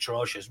fucking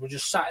atrocious. We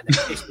just sat in the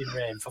pissing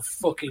rain for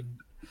fucking...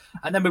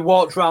 And then we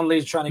walked around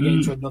Leeds trying to get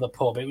into another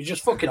pub. It was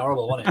just fucking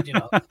horrible, wasn't it?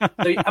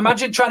 So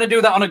imagine trying to do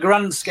that on a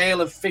grand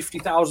scale of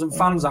 50,000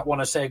 fans that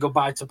want to say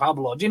goodbye to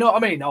Pablo. Do you know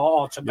what I mean?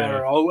 Or to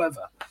Berra or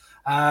whoever.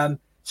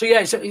 So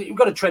you've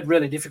got to tread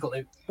really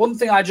difficultly. One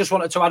thing I just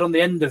wanted to add on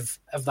the end of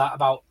that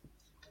about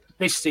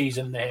this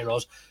season, the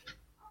Heroes,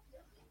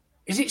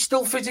 is it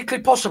still physically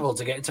possible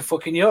to get into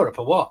fucking Europe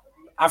or what?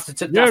 After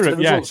the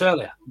results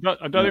earlier?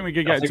 I don't think we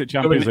could get into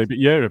Champions League, but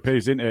Europe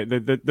is, isn't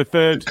it? The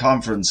third...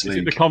 Conference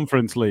League. The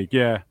Conference League,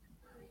 yeah.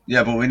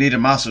 Yeah, but we need a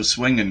massive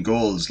swing in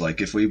goals. Like,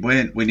 if we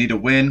win, we need a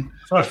win.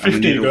 So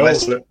 15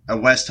 goals. A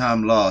West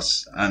Ham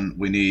loss, and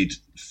we need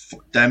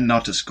them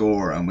not to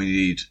score, and we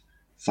need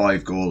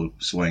 5-goal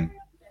swing.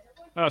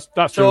 That's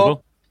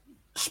doable.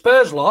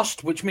 Spurs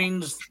lost, which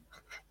means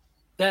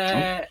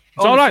they're...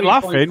 It's all right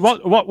laughing.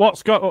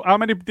 What's got? How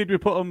many did we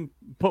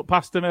put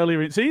past them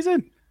earlier in the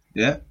season?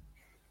 Yeah.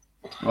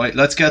 Right,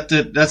 let's get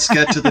to the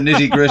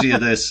nitty gritty of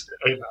this.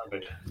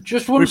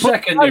 Just one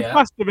second.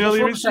 Past them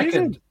earlier in the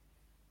season.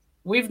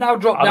 We've now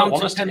dropped down to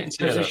 10th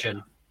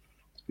position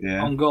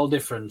on goal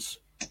difference,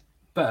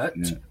 but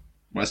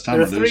West Ham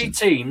there are three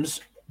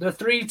teams. There are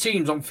 3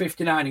 teams on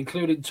 59,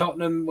 including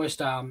Tottenham, West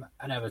Ham,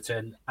 and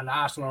Everton, and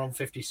Arsenal are on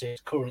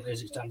 56 currently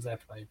as it stands there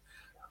playing.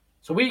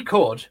 So we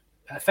could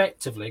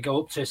effectively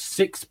go up to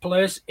 6th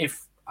place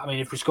if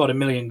we scored 1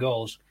 million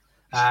goals,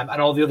 and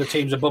all the other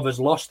teams above us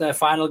lost their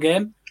final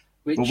game.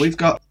 But we've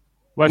got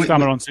West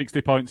Ham are on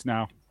 60 points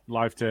now,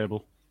 live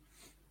table.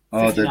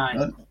 Oh,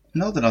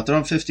 no, they're not. They're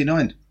on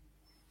 59.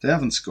 They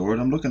haven't scored.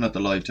 I'm looking at the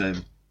live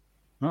table.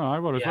 No, I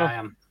will as well. I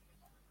am.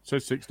 It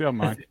says 60 on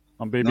mine.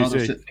 On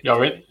BBC.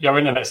 No, you're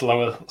in the next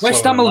lower.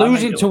 West Ham are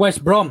losing to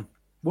West Brom.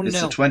 1-0. It's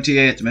the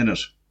 28th minute.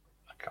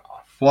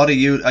 What are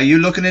you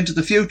looking into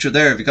the future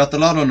there? Have you got the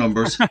lotto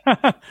numbers?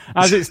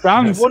 As it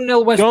stands,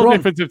 1-0 West Brom. Goal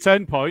difference of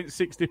 10 points,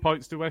 60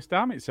 points to West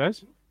Ham, it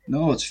says.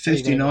 No, it's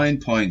 59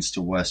 points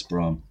to West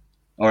Brom.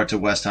 Or to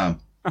West Ham.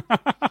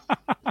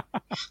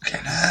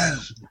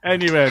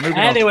 Anyway, moving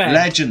on.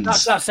 Legends.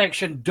 That's that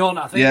section done.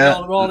 I think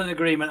we're all in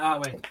agreement,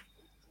 aren't we?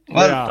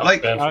 Well,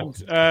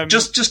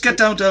 just get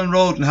down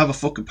Road and have a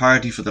fucking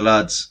party for the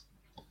lads.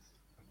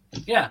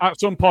 Yeah. At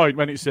some point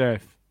when it's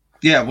safe.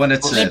 Yeah, when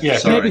it's safe. Yeah,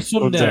 sorry. maybe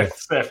Sunday.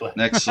 Safely.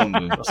 Next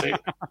Sunday.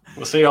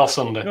 We'll see you all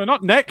Sunday. No,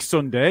 not next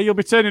Sunday. You'll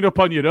be turning up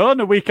on your own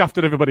a week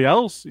after everybody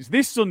else. It's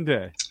this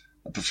Sunday.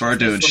 I prefer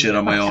doing shit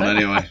on my own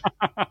anyway.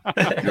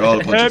 You're all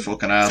a bunch of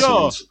fucking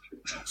assholes.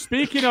 So,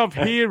 speaking of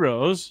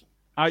heroes,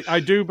 I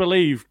do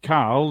believe,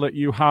 Carl, that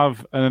you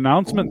have an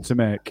announcement to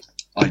make.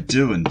 I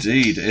do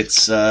indeed.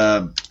 It's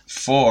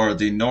for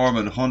the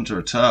Norman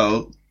Hunter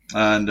towel,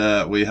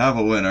 and we have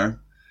a winner.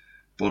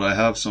 But I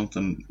have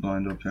something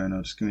lined up here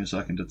now. Just give me a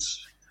second.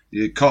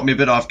 You caught me a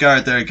bit off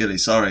guard there, Gilly.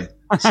 Sorry.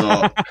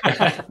 So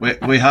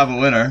we have a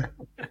winner.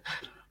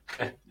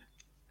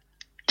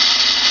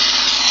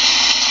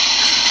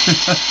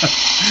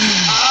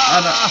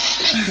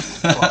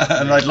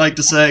 And I'd like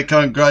to say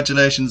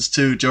congratulations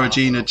to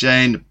Georgina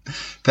Jane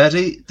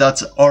Petty.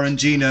 That's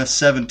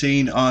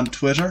Orangina17 on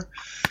Twitter.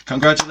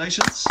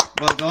 Congratulations.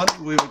 Well done.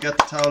 We will get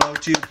the towel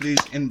out to you. Please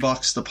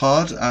inbox the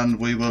pod and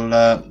we will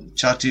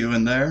chat to you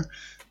in there.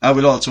 I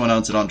will also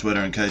announce it on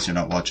Twitter in case you're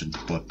not watching,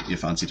 but you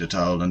fancy the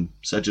towel and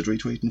said you'd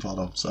retweet and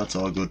follow. So that's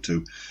all good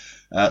too.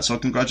 So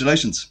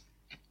congratulations.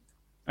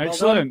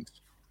 Excellent.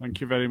 Thank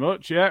you very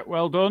much. Yeah,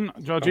 well done,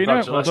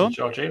 Georgina. Well done,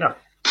 Georgina.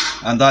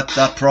 And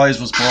that prize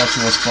was brought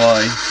to us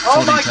by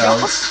Footy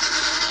Towels.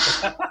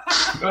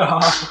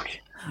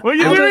 What are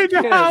you doing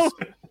now?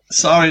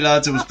 Sorry,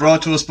 lads. It was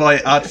brought to us by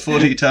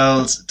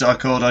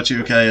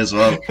 @footytowels.co.uk as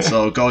well.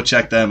 So go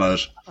check them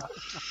out.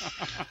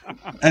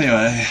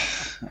 Anyway,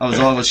 I was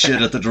always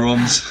shit at the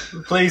drums.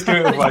 Please do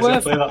it, otherwise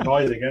I'll play that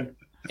noise again.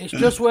 It's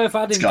just worth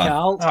adding,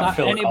 Carl, that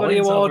anybody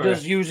who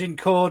orders using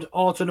code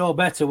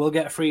ORTOKNOWBETTER will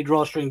get a free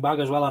drawstring bag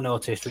as well, I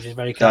noticed, which is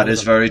very kind. That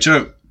is very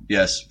true.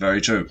 Yes,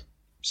 very true.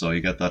 So you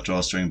get that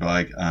drawstring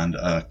bag and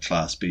a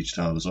class beach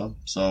towel as well.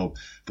 So,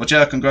 but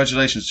yeah,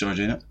 congratulations,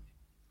 Georgina.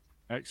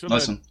 Excellent.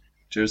 Nice one.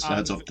 Cheers.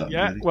 Heads up. That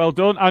yeah, lady. well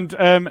done.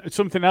 And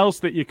something else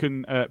that you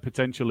can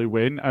potentially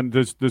win, and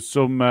there's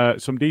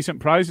some decent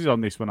prizes on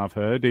this one. I've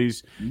heard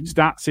is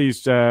Stats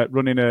is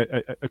running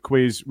a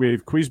quiz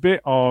with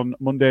Quizbit on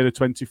Monday the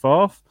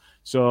 24th.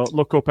 So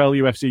look up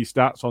LUFC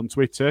Stats on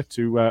Twitter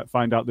to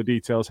find out the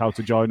details, how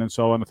to join and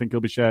so on. I think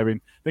he'll be sharing.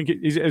 I think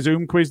is it a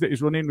Zoom quiz that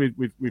he's running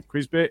with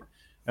Quizbit,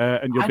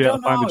 and you'll be able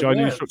to find the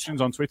joining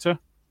instructions on Twitter.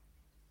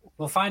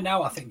 We'll find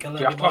out. I think. Do you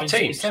have to have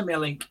Teams? Send me a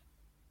link.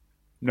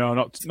 No,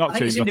 not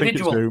Teams. I think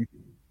it's Zoom.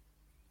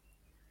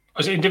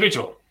 Was it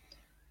individual?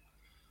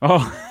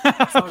 Oh,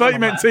 I thought you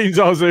meant Teams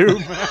or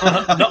Zoom.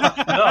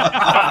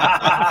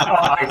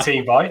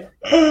 IT boy.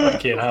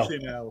 Fucking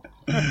hell.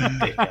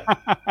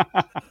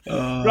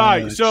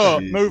 Right, so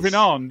moving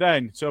on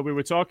then. So we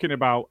were talking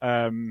about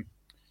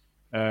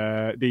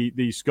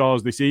the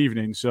scores this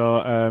evening,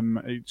 so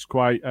it's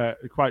quite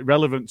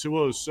relevant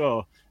to us.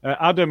 So,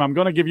 Adam, I'm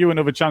going to give you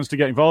another chance to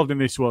get involved in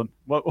this one.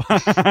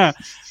 How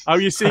are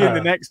you seeing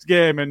the next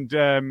game, and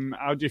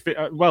how do you think?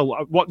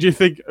 What do you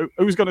think?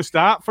 Who's going to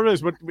start for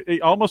us?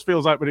 It almost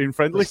feels like we're in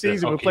friendly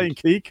season. We're playing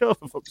Kiko.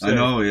 For fuck's sake. I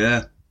know,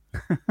 yeah.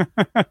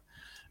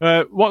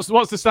 What's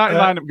the starting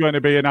lineup going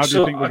to be, and how do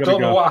you think we're going to go? I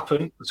don't know what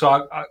happened.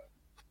 So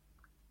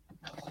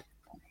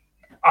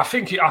I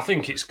think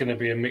it's going to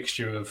be a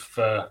mixture of.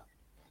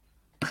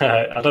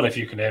 I don't know if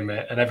you can hear me,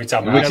 and every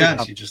time I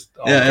can, you just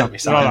got me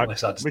silently,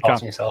 so I just talk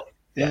to myself.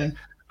 Yeah.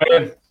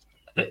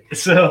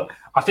 So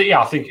I think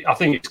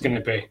it's going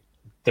to be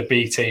the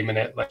B team in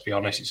it. Let's be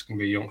honest, it's going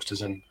to be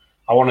youngsters, and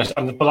I want to,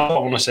 and the I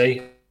want to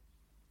see.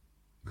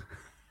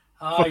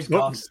 Oh, he's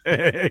gone.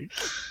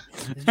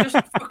 He's just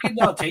fucking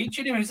not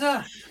teaching him, is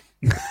there?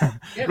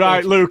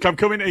 Right, Luke, I'm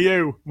coming to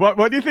you. What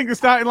do you think the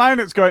starting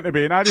lineup's going to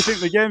be, and how do you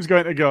think the game's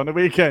going to go on the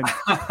weekend?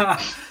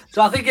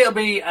 So I think it'll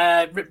be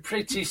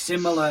pretty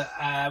similar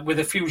with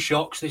a few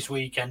shocks this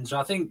weekend. So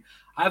I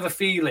have a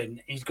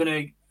feeling he's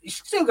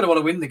still going to want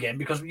to win the game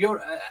because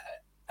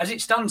as it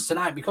stands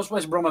tonight, because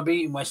West Brom are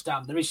beating West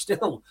Ham, there is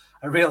still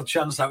a real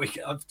chance that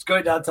it's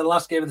going down to the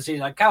last game of the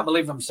season. I can't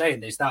believe I'm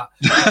saying this, that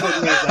we could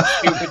make that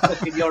stupid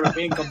fucking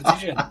European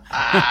competition.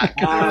 Can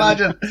you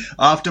imagine?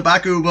 After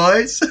Baku,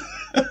 boys.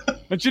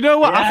 And do you know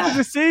what? After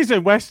the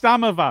season West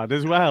Ham have had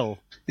as well.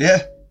 Yeah.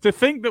 To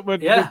think that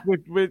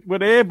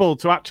we're able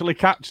to actually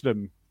catch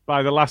them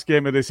by the last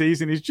game of the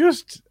season is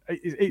just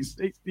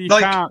you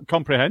can't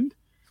comprehend.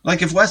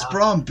 Like if West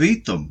Brom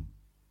beat them,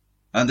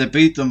 and they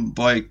beat them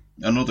by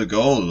another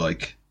goal,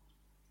 like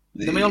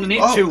then we only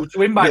need two to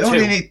win by two.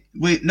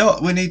 We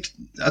need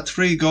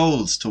 3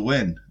 goals to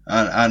win,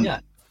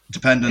 and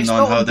depending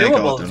on how they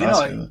go at the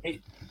last game.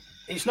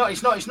 It's not.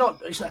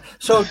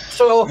 So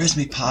where's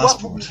my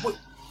passport?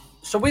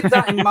 So with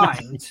that in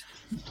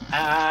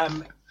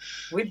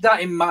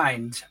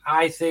mind,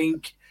 I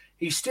think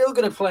he's still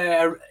going to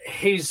play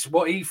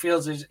what he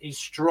feels is his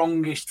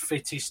strongest,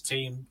 fittest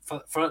team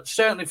for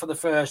certainly for the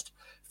first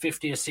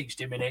 50 or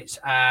 60 minutes.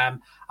 And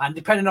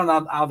depending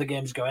on how the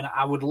game's going,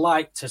 I would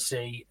like to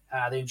see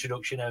the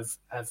introduction of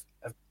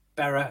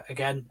Berra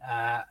again.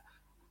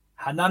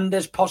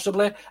 Hernandez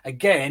possibly.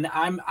 Again,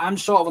 I'm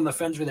sort of on the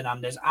fence with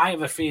Hernandez. I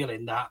have a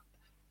feeling that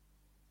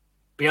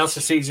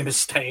Bielsa sees him as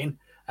staying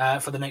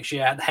for the next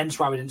year. Hence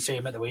why we didn't see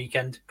him at the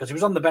weekend, because he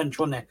was on the bench,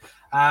 wasn't he?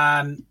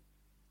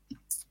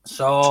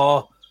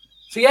 So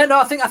yeah, no,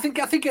 I think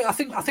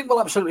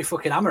we'll absolutely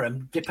fucking hammer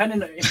him.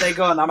 Depending if they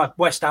go and hammer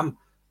West Ham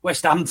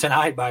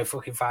tonight by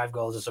fucking 5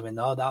 goals or something,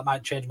 though, that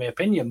might change my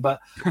opinion. But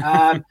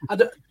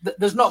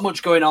there's not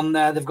much going on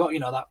there. They've got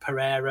that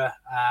Pereira,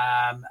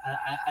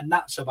 and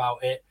that's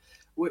about it.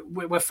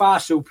 We're far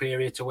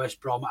superior to West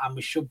Brom, and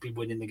we should be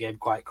winning the game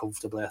quite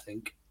comfortably, I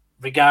think,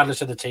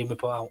 regardless of the team we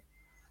put out.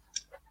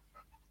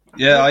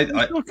 Yeah,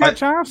 I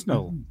catch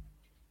Arsenal.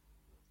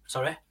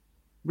 Sorry,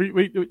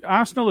 we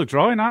Arsenal are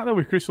drawing, aren't they,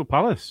 with Crystal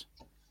Palace?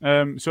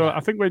 So I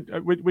think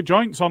we're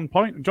joint on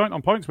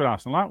points with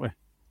Arsenal, aren't we?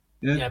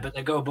 Yeah, but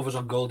they go above us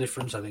on goal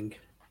difference, I think.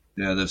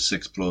 Yeah, they've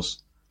 6+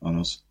 on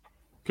us.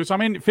 Because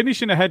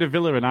finishing ahead of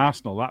Villa and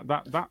Arsenal,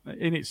 that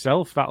in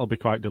itself, that'll be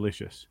quite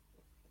delicious.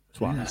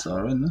 That's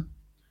all right, isn't it?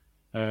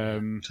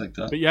 Take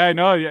that. But yeah,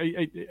 no,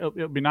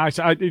 it'll be nice.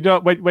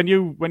 When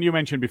you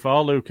mentioned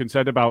before, Luke, and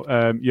said about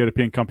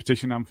European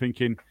competition, I'm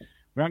thinking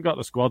we haven't got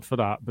the squad for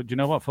that. But do you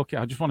know what? Fuck it,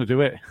 I just want to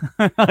do it.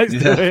 Let's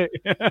do it.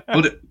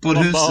 But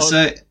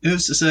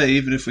who's to say?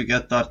 Even if we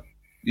get that,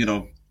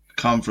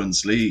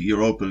 Conference League,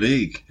 Europa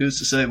League, who's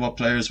to say what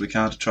players we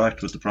can't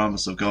attract with the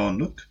promise of going?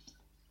 Look,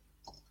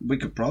 we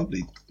could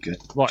probably get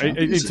we're in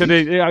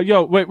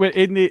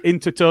the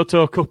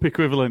Intertoto Cup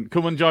equivalent.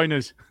 Come and join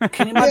us.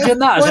 Can you imagine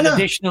that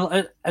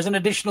as an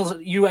additional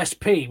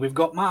USP? We've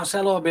got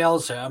Marcelo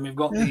Bielsa and we've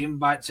got the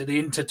invite to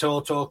the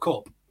Intertoto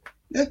Cup.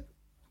 Yeah,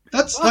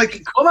 that's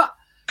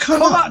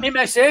Come at me,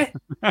 Messi.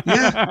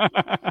 Yeah.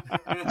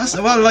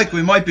 Well, like,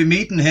 we might be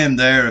meeting him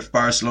there if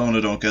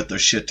Barcelona don't get their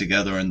shit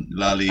together in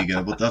La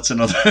Liga, but that's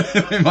another.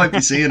 We might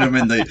be seeing him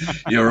in the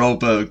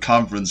Europa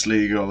Conference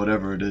League or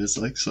whatever it is.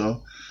 Like,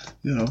 so,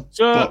 you know.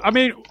 So, but, I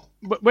mean,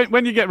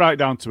 when you get right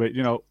down to it,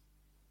 you know,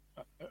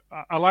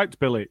 I liked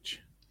Bilic,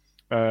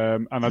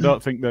 and I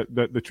don't think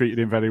that they treated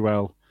him very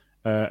well.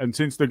 And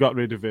since they got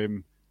rid of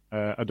him,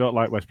 I don't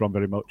like West Brom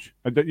very much.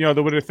 And, you know,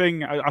 there was a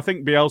thing. I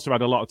think Bielsa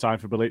had a lot of time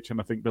for Bilic, and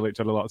I think Bilic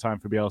had a lot of time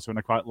for Bielsa, and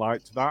I quite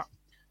liked that.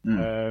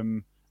 There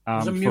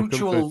was a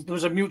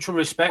mutual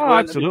respect. Oh,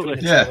 absolutely.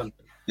 Yeah.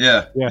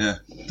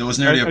 There was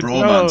nearly a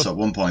bromance at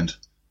one point.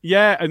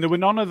 Yeah, and there were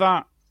none of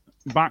that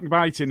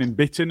backbiting and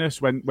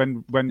bitterness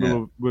when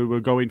we were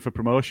going for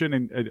promotion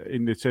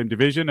in the same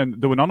division,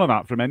 and there were none of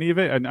that from any of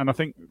it. And I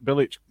think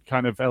Bilic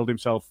kind of held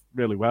himself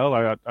really well.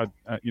 I had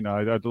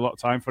a lot of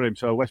time for him,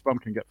 so West Brom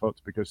can get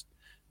fucked because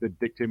they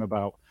dicked him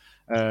about.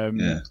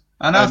 And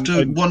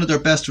after one of their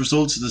best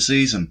results of the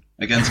season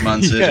against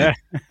Man City, yeah.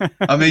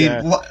 I mean,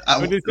 of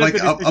all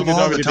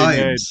the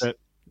times,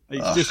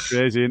 it's just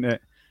crazy, isn't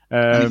it?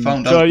 And he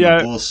found out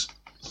the bus.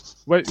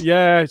 Well,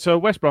 yeah, so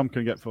West Brom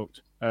can get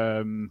fucked.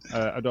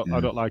 I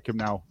don't like them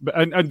now,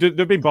 and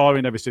they've been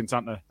boring ever since,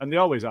 haven't they? And they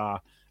always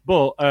are.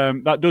 But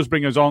that does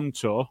bring us on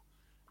to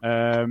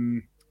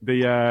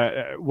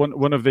the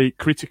one of the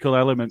critical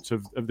elements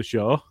of the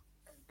show.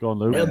 Go on,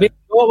 Luke. It'll be a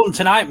short one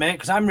tonight, mate,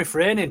 because I'm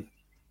refraining.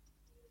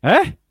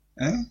 Eh?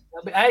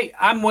 Hey,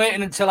 I'm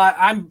waiting until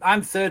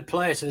I'm third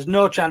place. There's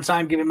no chance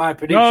I'm giving my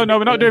prediction. No,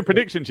 we're not doing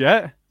predictions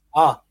yet.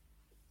 Oh.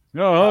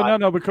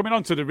 No, we're coming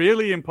on to the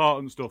really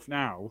important stuff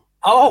now.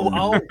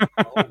 Oh.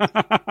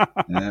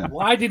 Yeah.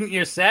 Why didn't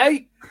you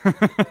say?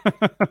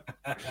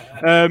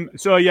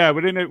 So yeah,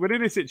 we're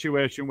in a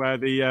situation where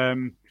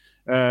the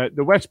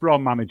West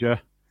Brom manager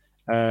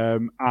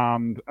and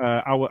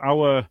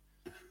our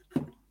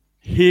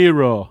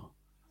hero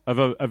of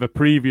a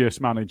previous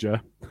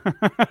manager,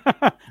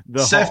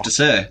 safe to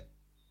say,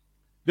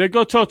 they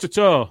go toe to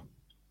toe.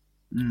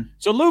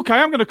 So, Luke, I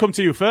am going to come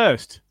to you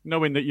first,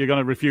 knowing that you're going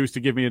to refuse to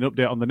give me an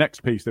update on the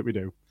next piece that we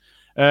do.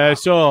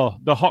 So,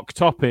 the Hawk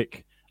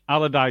topic,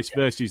 Allardyce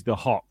versus the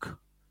Hawk.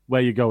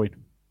 Where are you going?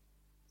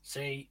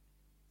 See,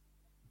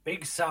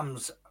 Big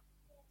Sam's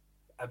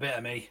a bit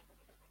of me,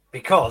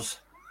 because...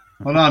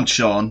 Hold on,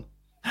 Sean.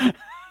 Do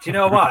you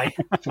know why?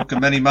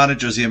 Fucking many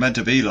managers are you meant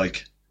to be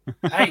like?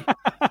 Hey.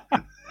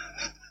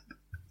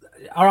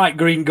 All right,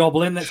 Green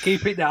Goblin, let's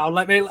keep it down.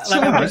 Let me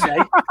say.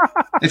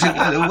 If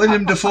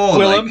William Dafoe,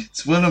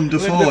 it's Willem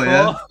Dafoe,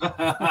 yeah.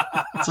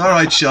 It's all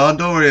right, Sean.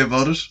 Don't worry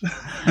about it.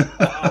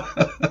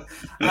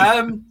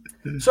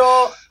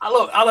 So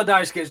look,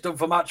 Allardyce gets done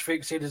for match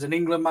fixing as an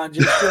England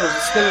manager.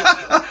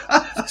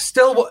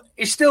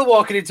 He's still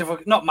walking into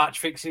not match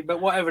fixing,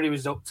 but whatever he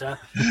was up to.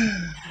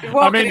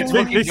 I mean,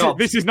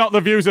 this is not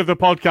the views of the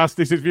podcast.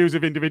 This is views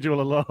of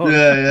individual alone.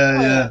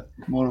 Yeah.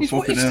 He's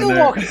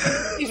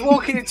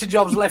walking into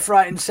jobs left,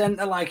 right, and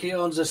centre like he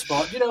owns a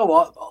spot. You know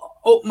what?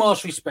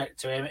 Utmost respect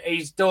to him.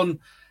 He's done.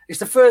 It's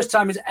the first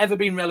time he's ever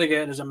been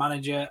relegated as a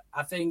manager.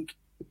 I think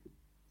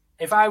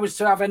if I was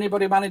to have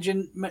anybody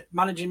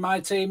managing my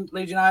team,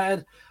 Leeds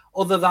United,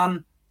 other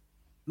than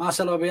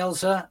Marcelo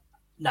Bielsa,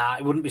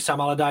 it wouldn't be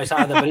Sam Allardyce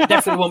either. But it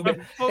definitely wouldn't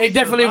be. It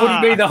definitely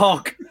wouldn't be the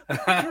Hawk.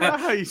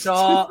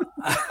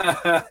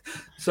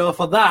 So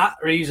for that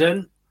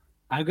reason,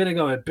 I'm going to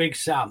go with Big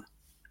Sam.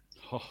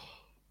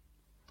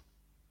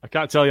 I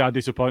can't tell you how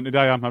disappointed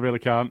I am. I really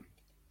can't.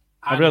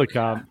 I really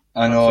can't.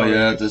 I know,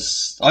 yeah.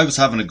 I was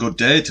having a good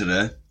day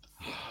today.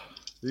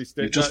 You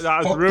just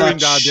fucked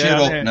that shit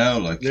up now,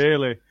 like.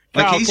 Really?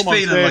 Like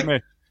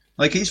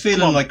he's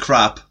feeling like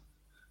crap.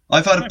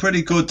 I've had a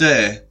pretty good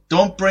day.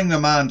 Don't bring the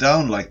man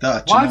down like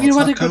that. Why have you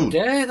had a good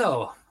day,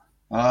 though?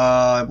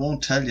 I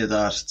won't tell you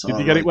that. Did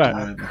you get it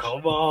wet?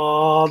 Come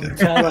on,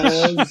 tell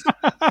us.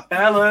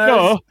 Tell us.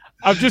 No,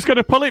 I'm just going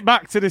to pull it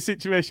back to the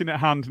situation at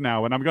hand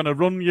now, and I'm going to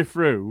run you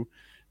through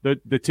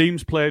the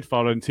teams played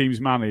for and teams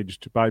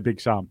managed by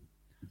Big Sam.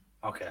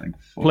 Okay.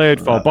 Played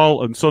for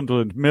Bolton,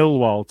 Sunderland,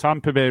 Millwall,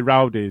 Tampa Bay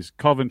Rowdies,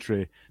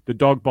 Coventry, the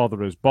Dog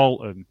Botherers,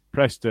 Bolton,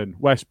 Preston,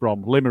 West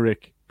Brom,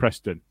 Limerick,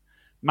 Preston.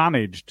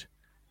 Managed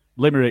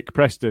Limerick,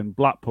 Preston,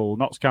 Blackpool,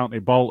 Notts County,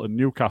 Bolton,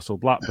 Newcastle,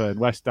 Blackburn,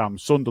 West Ham,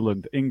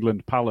 Sunderland,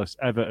 England, Palace,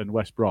 Everton,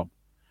 West Brom.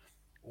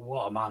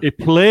 What a man. He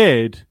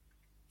played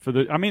for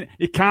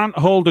he can't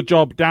hold a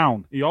job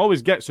down. He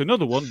always gets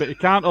another one, but he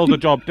can't hold a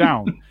job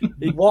down.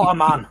 What a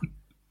man.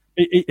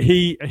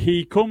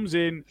 He comes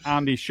in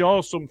and he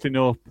shows something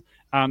up,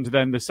 and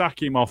then they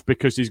sack him off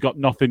because he's got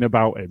nothing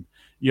about him.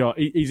 You know,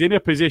 he's in a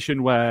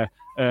position where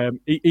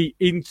he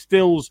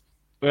instills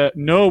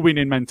no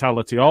winning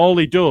mentality. All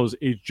he does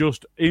is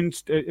just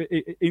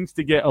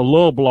instigate a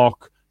low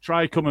block,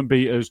 try come and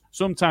beat us.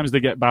 Sometimes they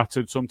get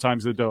battered,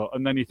 sometimes they don't,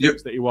 and then he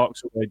thinks that he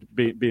walks away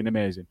being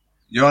amazing.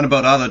 You're on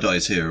about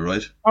Allardyce here,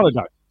 right?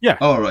 Allardyce, yeah.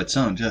 All right,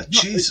 sound, yeah.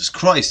 Jesus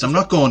Christ, I'm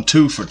not going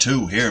 2 for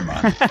 2 here,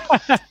 man.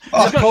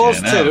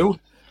 Opposed to...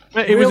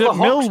 He was at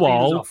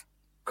Millwall.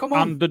 Come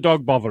on. and the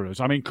dog botherers.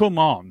 I mean, come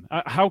on.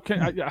 How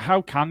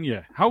can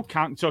you?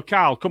 So,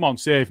 Carl, come on,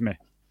 save me.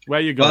 Where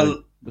are you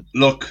going? Well,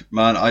 look,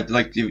 man,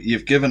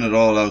 you've given it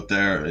all out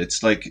there.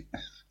 It's like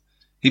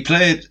he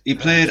played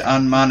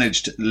and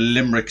managed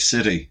Limerick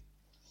City.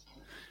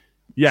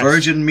 Yes.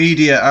 Virgin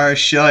Media are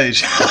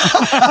shite.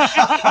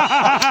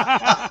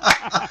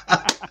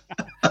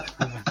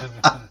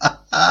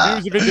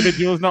 News of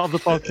individuals, not of the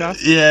podcast.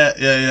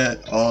 Yeah.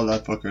 All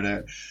that fucker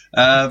there.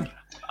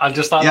 I'll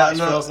just start that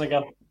frozen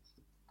again.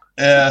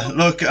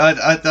 Look,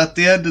 at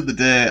the end of the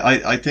day,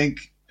 I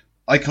think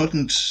I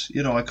couldn't.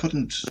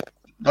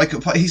 Like,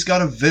 he's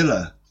got a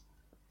villa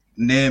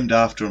named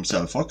after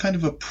himself. What kind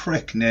of a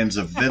prick names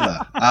a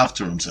villa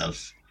after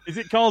himself? Is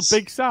it called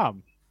Big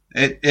Sam?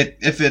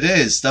 If it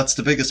is, that's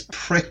the biggest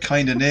prick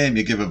kind of name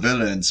you give a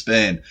villa in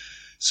Spain.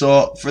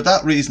 So for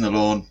that reason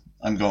alone,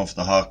 I'm going for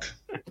the Hawk.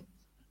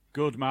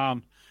 Good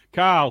man.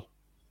 Carl,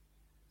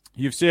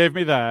 you've saved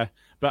me there.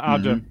 But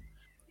Adam,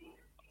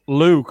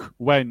 Luke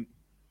went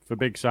for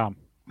Big Sam.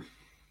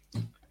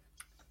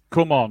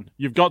 Come on.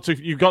 You've got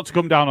to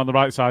come down on the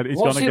right side. He's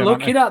What's gone he again,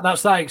 looking at?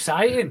 That's that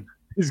exciting.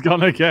 He's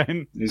gone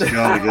again. He's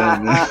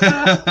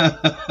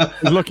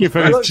looking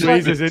for his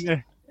tweezers, isn't he?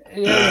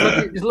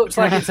 Yeah, it looks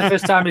like it's the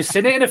first time he's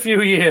seen it in a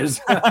few years.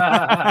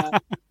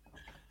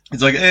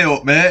 He's like, hey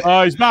up, mate.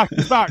 Oh, he's back.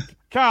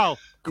 Carl,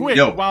 quick,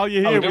 while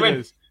you're here with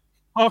us.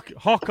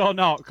 Hawk or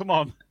not, come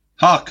on.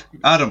 Hawk,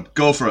 Adam,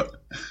 go for it.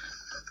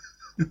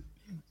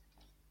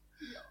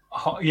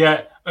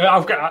 Yeah,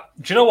 I've got.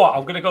 Do you know what?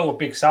 I'm going to go with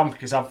Big Sam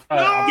because I've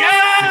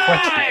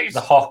requested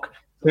the Hawk.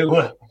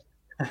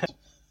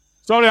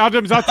 Sorry,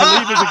 Adam's had to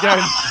leave us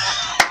again.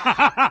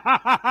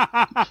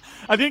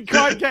 I didn't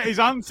quite get his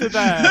answer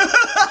there.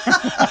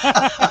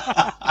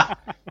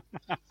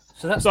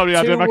 So that's sorry,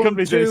 Adam, I couldn't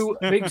resist.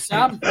 Big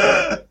Sam.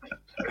 I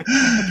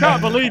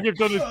can't believe you've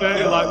done us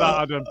dirty like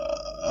that, Adam.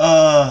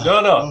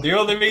 No. The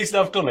only reason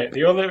I've done it,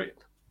 the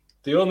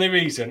only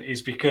reason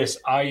is because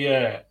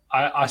I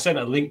sent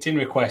a LinkedIn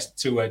request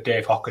to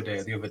Dave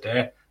Hockaday the other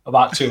day,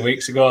 about 2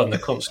 weeks ago, and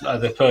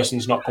the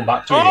person's not come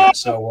back to me yet.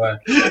 So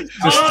we had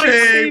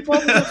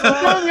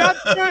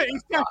 30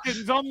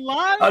 seconds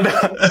online.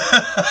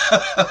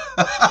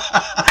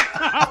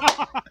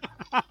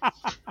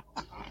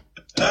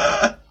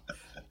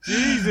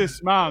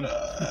 Jesus, man.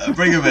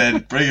 Bring him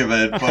in.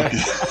 Fuck it.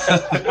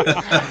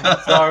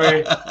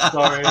 Sorry.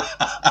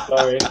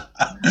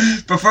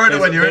 Prefer it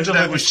when your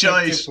internet was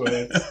shite.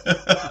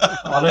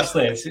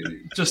 Honestly, it's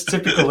just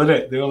typical, isn't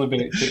it? The only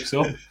bit it picks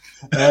up.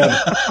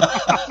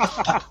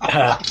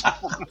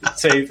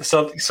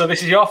 So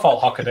this is your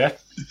fault, Hockaday.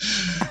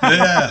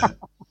 Yeah.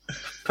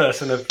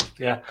 Person of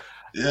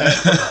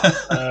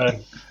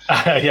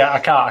I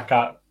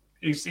can't.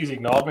 He's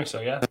ignored me,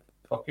 so yeah,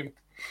 fuck him.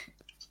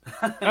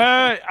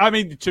 I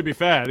mean, to be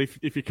fair, if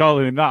you're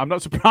calling him that, I'm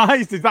not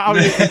surprised. Is that how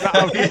you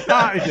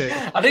started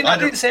it? I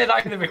didn't say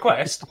that in the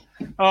request.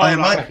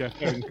 Oh,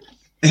 okay.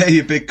 Yeah,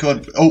 you big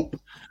cunt. Oh.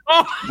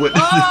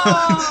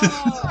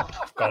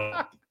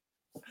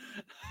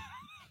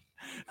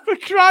 For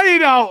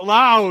crying out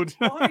loud.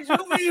 What is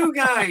up with you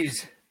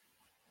guys?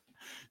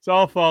 It's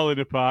all falling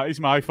apart. It's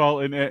my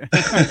fault, isn't it?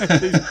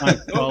 It's my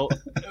fault.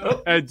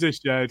 Heads are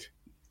shed.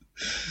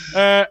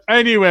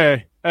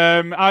 Anyway,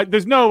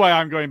 there's no way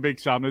I'm going Big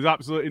Sam. There's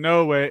absolutely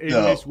no way in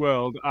this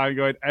world I'm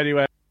going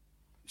anywhere.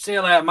 See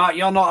you later, Matt.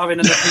 You're not having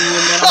an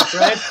opinion then, I'm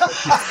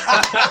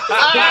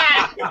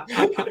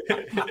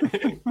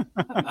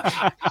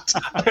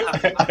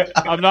afraid.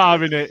 I'm not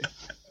having it.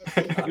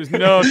 There's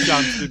no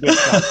chance to Big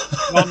Sam.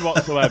 None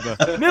whatsoever.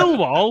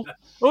 Millwall?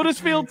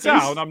 Huddersfield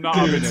Town? I'm not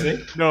having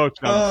it. No chance.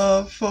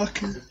 Oh,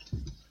 fucking.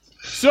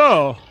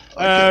 So,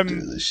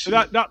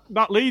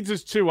 that leads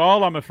us to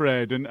all, I'm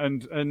afraid.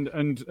 And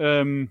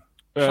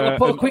shall I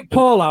put a quick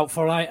poll out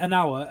for like an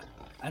hour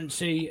and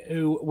see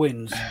who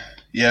wins?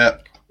 Yeah.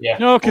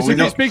 No, because if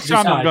it's Big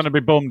Sam, I'm going to be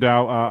bummed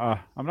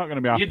out. I'm not going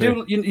to be happy.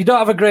 You don't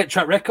have a great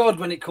track record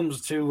when it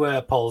comes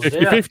to polls.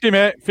 50-50,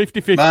 mate.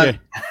 50-50.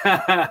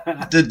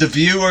 The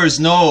viewers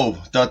know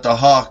that the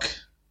Hawk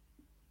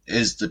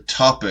is the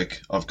topic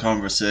of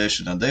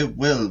conversation, and they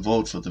will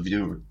vote for the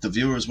viewer. The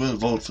viewers will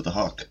vote for the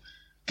Hawk.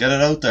 Get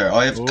it out there.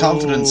 I have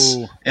confidence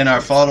in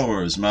our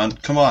followers, man.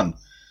 Come on.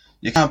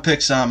 You can't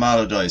pick Sam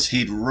Allardyce.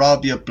 He'd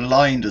rob you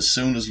blind as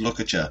soon as look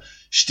at you.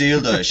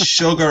 Steal the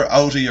sugar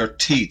out of your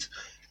teeth.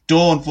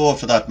 Don't vote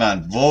for that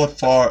man. Vote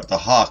for the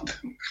Hawk.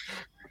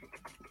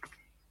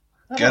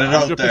 Get it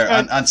out there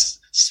and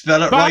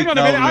spell it right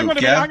now, Luke.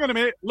 Hang on a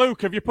minute.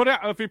 Luke, have you put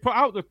out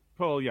the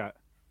poll yet?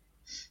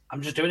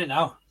 I'm just doing it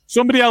now.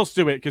 Somebody else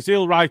do it, because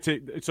he'll write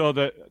it so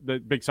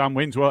that Big Sam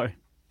wins, won't he?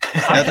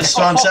 Yeah, that's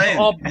what I'm saying.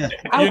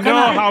 You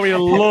know how he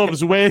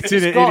loves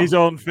weighting it in his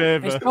own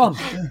favour.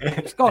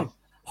 It's gone.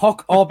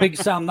 Hawk or Big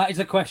Sam? That is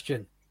a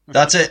question.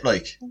 That's it,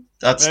 like.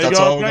 That's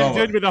all we're going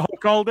with. With the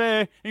Hawk all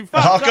day. In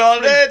fact, Hawk all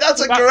day,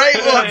 that's a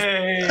great one.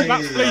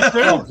 That's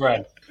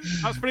 3-2.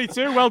 That's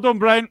 3-2. Well done,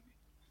 Brent.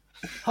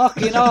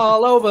 Hawking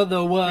all over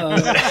the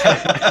world.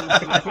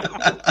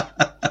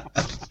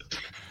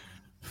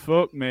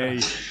 Fuck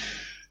me.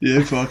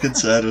 You fucking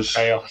said it.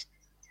 Chaos.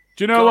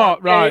 Do you know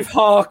what? Right.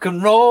 Hawk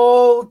and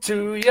roll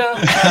to you.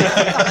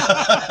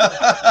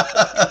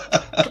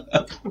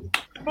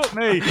 Fuck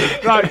me.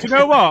 Right, do you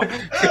know what?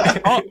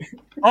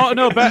 Ought to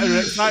know better.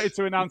 Excited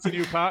to announce a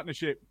new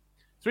partnership.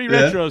 Three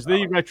Retros,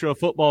 the retro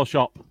football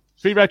shop.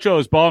 Three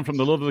Retros, born from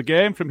the love of the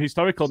game, from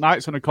historical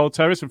nights on a cold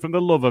terrace, and from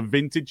the love of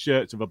vintage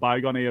shirts of a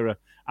bygone era,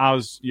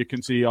 as you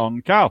can see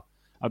on Cal.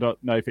 I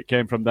don't know if it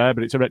came from there,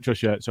 but it's a retro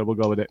shirt, so we'll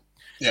go with it.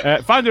 Yeah.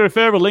 Find the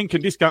referral link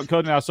and discount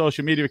code in our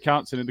social media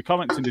accounts and in the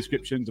comments and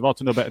descriptions of Ought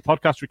to Know Better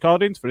podcast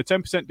recordings for a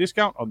 10%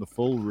 discount on the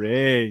full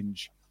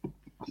range.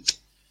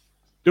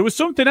 There was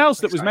something else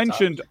that was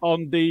mentioned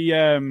on the...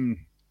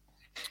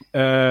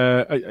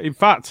 in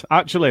fact,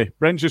 actually,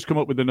 Bren's just come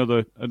up with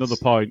another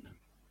point.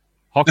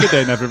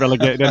 Hockaday never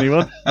relegated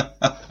anyone.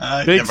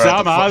 Big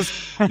Sam has.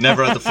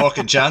 Never had the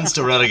fucking chance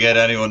to relegate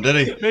anyone, did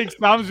he? Big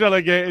Sam's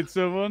relegated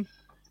someone.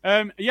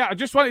 I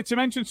just wanted to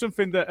mention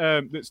something that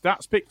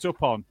Stats picked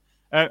up on.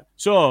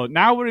 So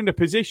now we're in a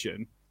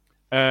position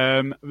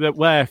that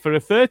where for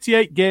a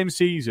 38-game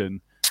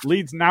season,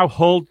 Leeds now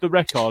hold the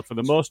record for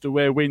the most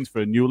away wins for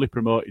a newly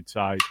promoted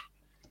side. I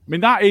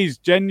mean, that is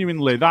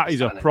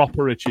a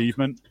proper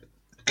achievement.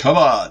 Come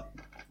on.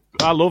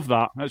 I love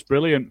that. That's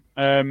brilliant.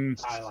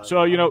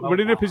 So,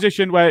 we're in a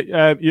position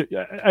where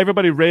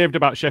everybody raved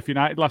about Sheffield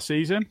United last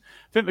season.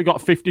 I think they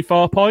got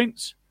 54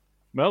 points.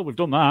 Well, we've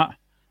done that.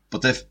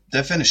 But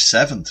they finished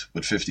 7th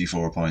with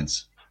 54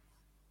 points.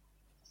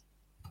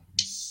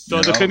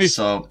 So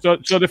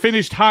they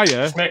finished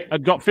higher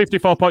and got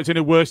 54 points in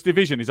a worse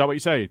division. Is that what you're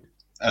saying?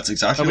 That's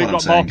exactly what I'm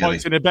saying. We've got more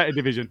points in a better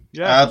division.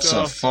 Yeah,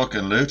 absolutely.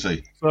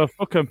 So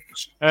fuck them.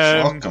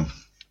 Fuck them.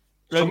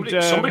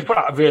 Somebody put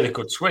out a really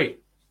good tweet.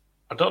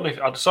 I don't know if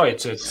I'm sorry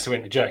to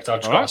interject. I'll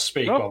just got to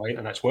speak while the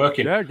internet's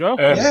working. Yeah, go.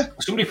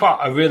 Somebody put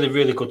out a really,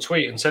 really good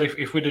tweet and said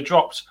if we'd have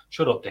dropped,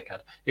 shut up,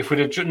 dickhead. If we'd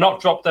have not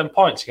dropped them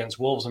points against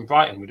Wolves and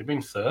Brighton, we'd have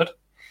been 3rd.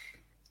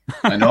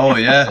 I know,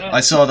 yeah.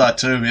 I saw that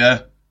too,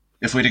 yeah.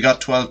 If we'd have got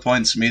 12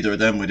 points from either of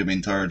them, we'd have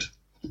been 3rd.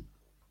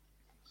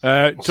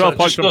 12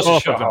 points from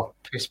both of them.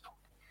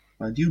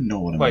 Well, you know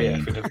what I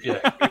mean. Yeah.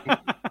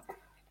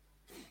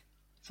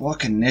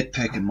 Fucking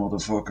nitpicking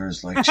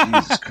motherfuckers, like,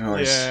 Jesus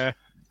Christ.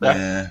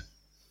 Yeah.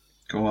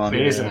 Go on.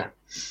 Isn't it?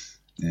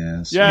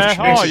 Yes. Yeah.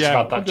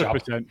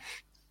 100%.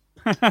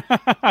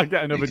 I'll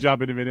get another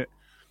jab in a minute.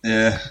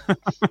 Yeah.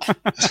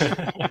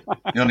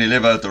 You only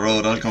live out the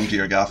road. I'll come to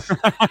your gaff.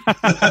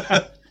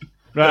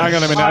 Right, hang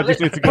on a minute. I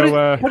just need to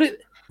go.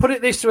 Put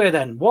it this way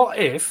then. What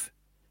if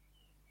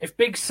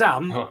Big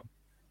Sam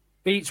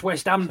beats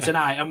West Ham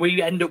tonight and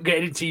we end up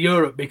getting into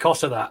Europe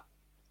because of that?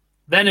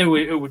 Then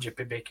who would you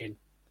be picking?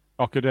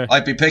 Hockaday.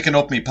 I'd be picking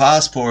up my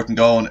passport and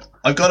going,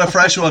 I've got a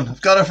fresh one.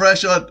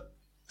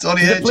 It's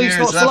only 8 years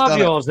left still have on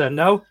yours it. Then,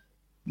 no?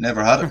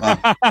 Never had it, man.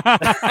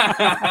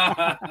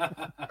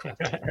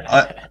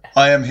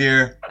 I am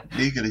here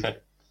legally.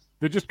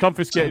 They just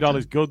confiscated all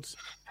his goods.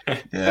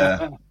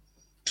 Yeah.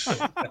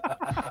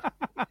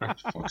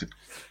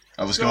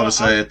 I was going to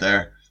say it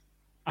there.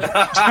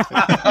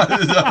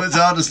 I was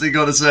honestly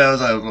going to say, I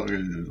was like,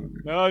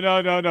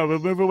 No. We'll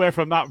move away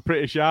from that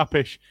pretty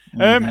sharpish.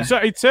 So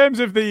in terms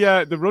of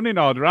the running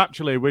order,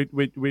 actually,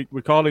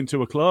 we're calling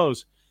to a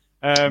close.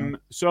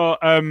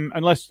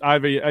 Unless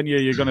either any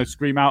of you are going to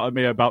scream out at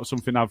me about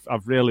something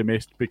I've really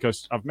missed,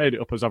 because I've made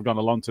it up as I've gone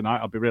along tonight,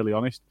 I'll be really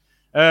honest.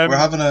 We're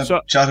having a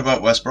chat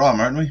about West Brom,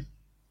 aren't we?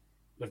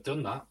 We've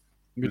done that.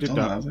 We did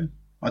that. Have we?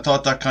 I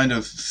thought that kind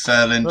of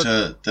fell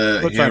into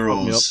the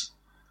heroes.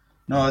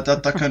 No,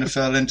 that kind of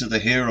fell into the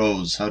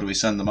heroes. How do we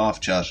send them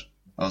off chat?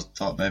 I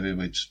thought maybe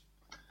we'd...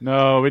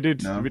 No, we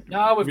did. No,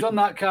 we've done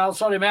that, Carl.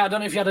 Sorry, mate. I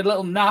don't know if you had a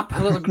little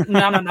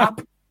nana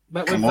nap,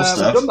 but we've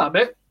done that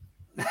bit.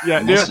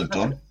 Yeah,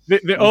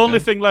 the only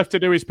thing left to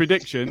do is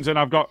predictions, and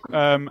I've got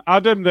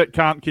Adam that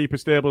can't keep a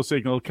stable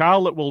signal,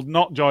 Carl that will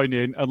not join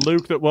in, and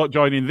Luke that won't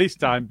join in this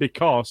time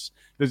because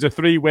there's a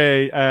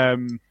 3-way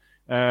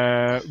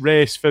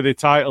race for the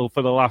title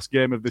for the last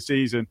game of the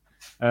season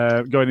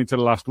going into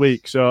the last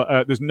week.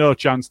 So there's no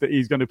chance that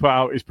he's going to put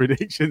out his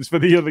predictions for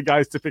the other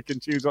guys to pick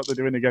and choose what they're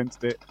doing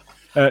against it.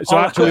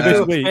 Actually,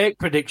 this week, fake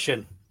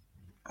prediction.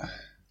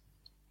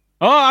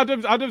 Oh,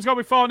 Adam's gone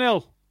with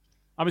 4-0.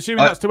 I'm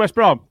assuming that's to West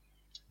Brom.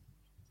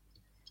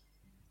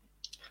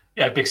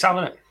 Yeah, Big Sam,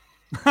 isn't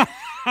it?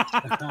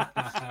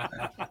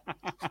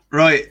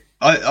 Right,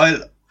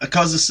 I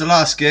because it's the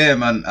last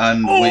game and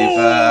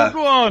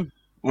go on.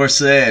 We're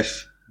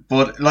safe.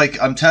 But like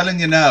I'm telling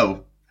you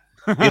now,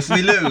 if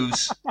we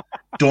lose,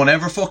 don't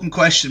ever fucking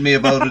question me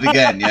about it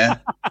again. Yeah,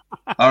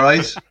 all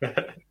right.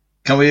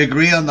 Can we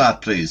agree on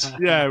that, please?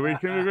 Yeah, we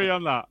can agree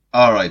on that.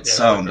 All right,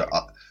 sound.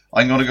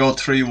 I'm going to go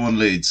 3-1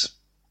 Leeds.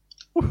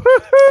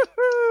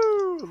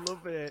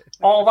 Love it.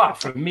 All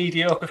that for a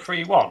mediocre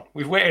 3-1.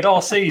 We've waited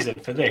all season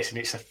for this, and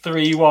it's a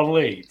 3-1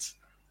 Leeds.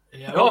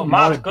 Yeah, go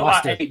mad, go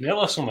like 8-0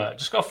 or something.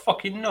 Just go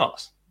fucking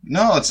nuts.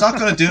 No, it's not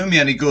going to do me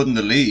any good in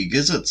the league,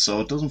 is it? So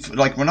it doesn't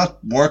like we're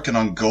not working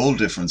on goal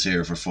difference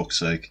here, for fuck's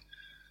sake.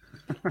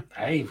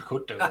 Hey, we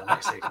could do it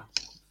next season.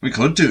 We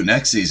could do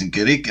next season,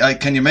 Gilly.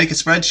 Can you make a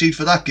spreadsheet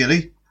for that,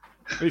 Gilly?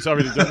 It's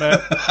already done, mate.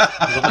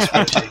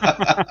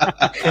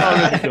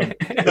 Already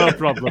done. No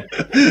problem.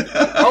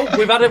 Oh,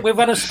 we've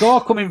had a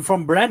score coming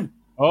from Bren.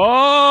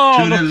 Oh,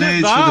 2-0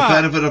 leads for the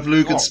benefit of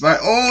Luke and Smart.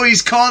 Oh,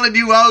 he's calling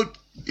you out.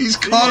 He's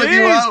calling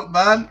you out,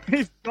 man.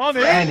 He's done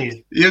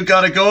it. You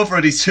got to go for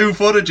it. He's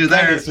two-footed you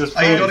there.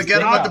 Are you going to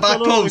get him at the back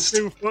post?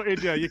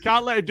 Two-footed you. You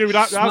can't let him do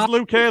that. As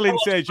Luke Ayling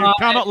says, you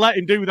cannot let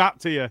him do that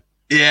to you.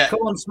 Yeah.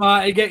 Come on,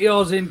 Smarty, get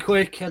yours in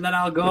quick, and then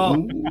I'll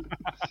go.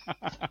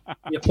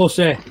 You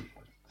pussy.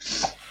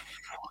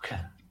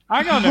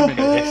 Hang on a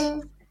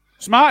minute.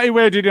 Smarty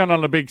waded in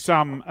on a Big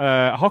Sam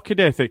hockey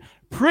day thing.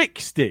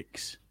 Prick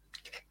sticks.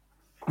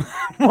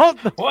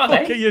 What the fuck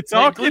are you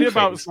talking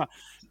about?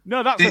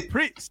 No, that's a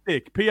prick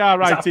stick.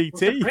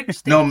 P-R-I-T-T.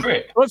 No,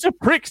 what's a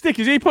prick stick?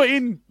 Is he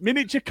putting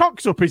miniature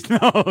cocks up his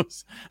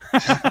nose?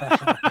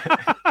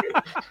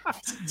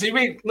 Do you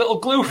mean little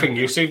glue thing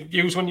you used to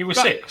use when you were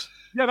 6?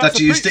 Yeah, that's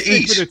that you used to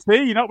eat. With a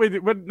T, not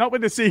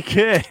with the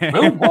CK.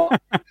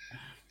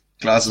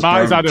 Glasses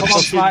Come on,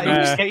 Smarty,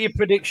 get your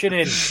prediction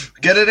in.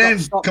 Get it in.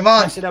 Stop Come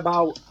on. messing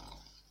about.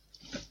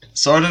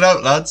 Sort it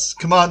out, lads.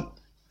 Come on.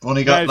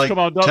 Only got Guys,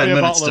 like 10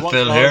 minutes to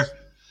fill here.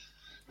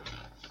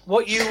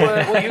 What you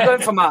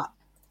going for, Matt?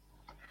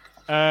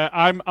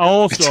 I'm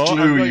also.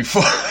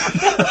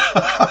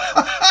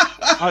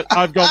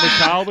 I've gone with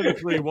Carl with a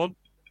 3-1.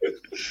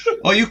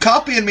 Oh, you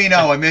copying me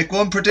now? I make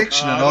one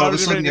prediction and all of a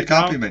sudden you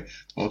copy me.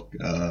 Fuck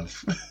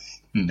off.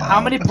 No.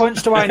 How many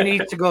points do I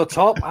need to go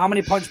top? How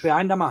many points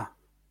behind am I?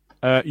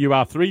 You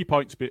are 3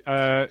 points.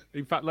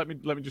 In fact, let me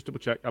just double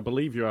check. I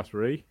believe you are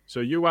 3.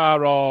 So you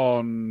are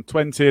on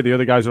 20. The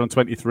other guys are on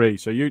 23.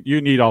 So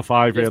you need all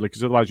 5 really,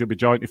 because otherwise you'll be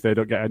joint if they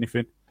don't get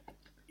anything.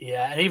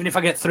 Yeah, and even if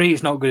I get 3,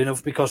 it's not good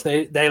enough because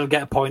they'll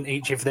get a point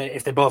each if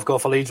they both go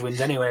for Leeds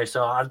wins anyway.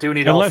 So I do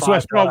need all 5. Unless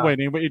West Brom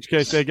win, in which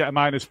case they get a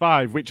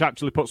 -5, which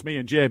actually puts me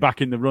and Jay back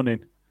in the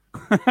running.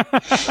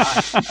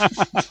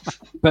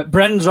 But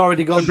Bren's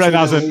already gone. Bren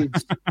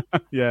hasn't.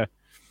 Yeah.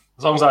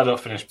 As long as I don't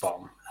finish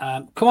bottom.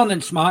 Come on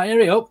then, Smart.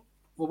 Hurry up.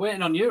 We're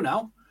waiting on you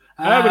now.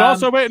 We're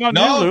also waiting on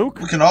you, Luke.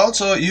 We can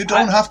also. You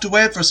don't have to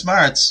wait for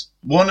Smarts.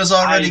 One is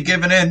already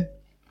given in.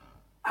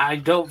 I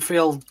don't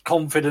feel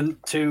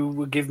confident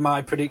to give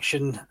my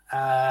prediction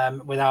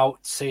without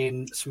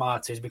seeing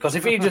Smarties because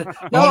if he just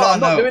I'm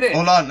not doing it.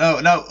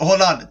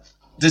 Hold on.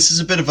 This is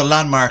a bit of a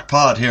landmark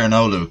pod here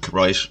now, Luke.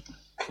 Right?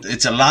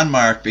 It's a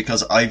landmark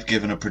because I've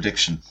given a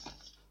prediction.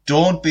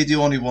 Don't be the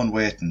only one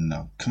waiting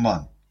now. Come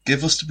on,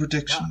 give us the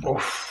prediction.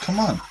 Come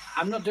on.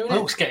 I'm not doing it.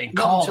 Luke's getting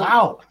called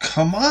out.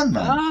 Come on,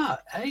 man.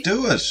 Hey.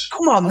 Do it.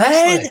 Come on,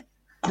 then.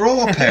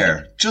 Grow a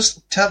pair.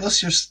 Just tell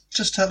us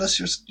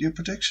your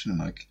prediction,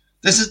 like.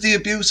 This is the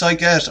abuse I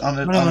get on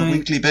a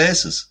weekly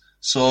basis.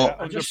 So,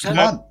 come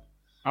on.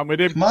 I'm with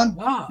him. Come on.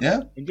 Wow.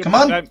 Yeah. Come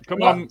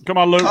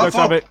on, Luke. Let's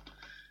have it.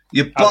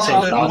 You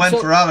bottled it and went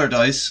for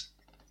Allardyce.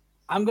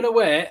 I'm going to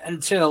wait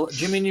until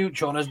Jimmy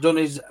Neutron has done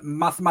his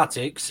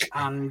mathematics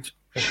and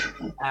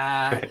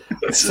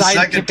it's the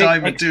second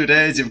time in 2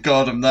 days you've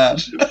called him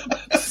that.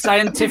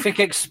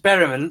 Scientific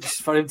experiments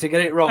for him to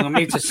get it wrong and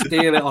me to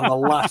steal it on the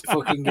last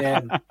fucking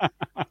game.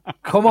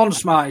 Come on,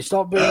 Smarty.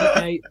 Stop being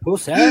a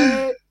pussy.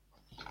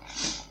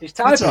 He's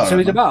typing, so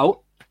he's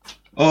about.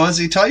 Oh, is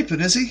he typing,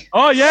 is he?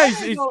 Oh, yeah,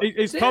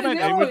 he's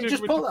commenting.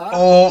 Just put that.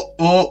 Oh,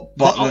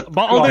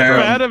 bottle it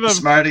ahead of him.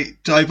 Smarty,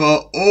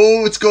 typo.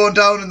 Oh, it's going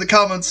down in the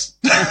comments.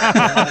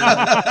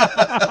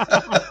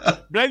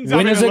 Bren's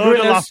having a load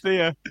of laughs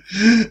here.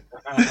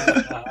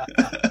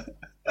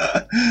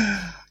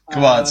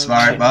 Come on,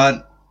 Smart,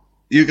 man.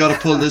 You got to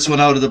pull this one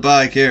out of the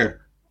bag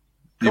here.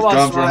 You've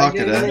gone for a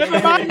hockey then.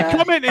 Never mind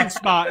commenting,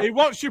 Smart.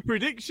 What's your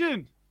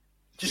prediction?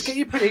 Just get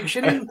your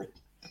prediction in.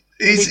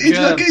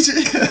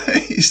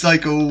 He's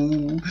like,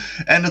 oh,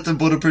 anything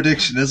but a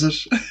prediction, is it?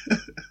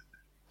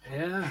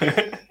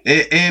 Yeah.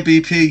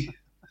 ABP.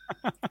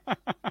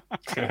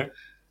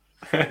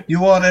 You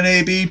want an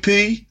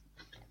ABP?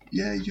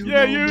 Yeah, you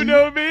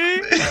know me.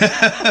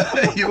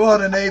 You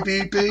want an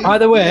ABP? By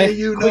the way,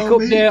 yeah,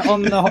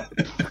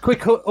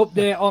 quick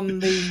update on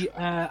the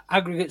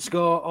aggregate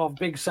score of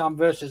Big Sam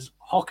versus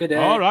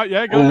Hockaday. All right,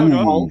 yeah,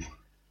 go.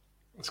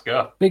 Let's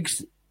go.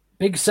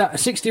 Big Sam,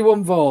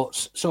 61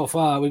 votes so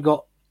far. We've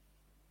got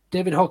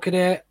David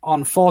Hockaday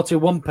on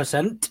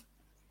 41%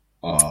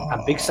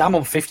 and Big Sam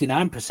on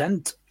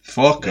 59%.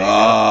 Fuck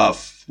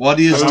off! What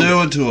are you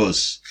doing to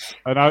us?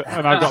 And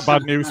I've got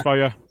bad news for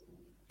you.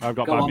 I've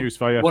got bad news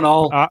for you.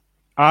 1-1.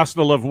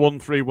 Arsenal have won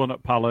 3-1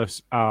 at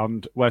Palace,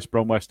 and West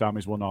Brom West Ham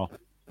is 1-1.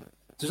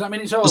 Does that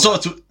mean it's over? So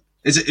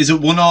is it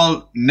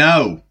 1-1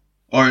 now,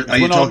 or are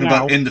you talking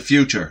about in the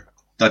future?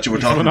 That you were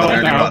talking about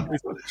earlier on.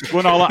 It's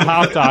 1-1 at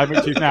half time,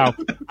 which is now.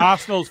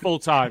 Arsenal's full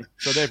time,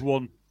 so they've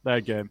won their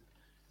game.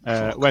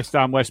 West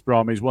Ham, West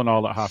Brom is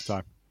 1-1 at half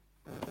time.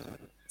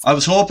 I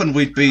was hoping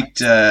we'd beat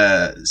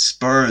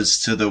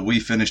Spurs to the we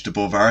finished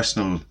above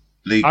Arsenal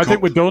League Cup. I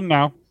think we're done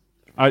now.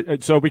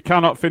 So we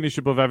cannot finish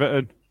above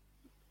Everton.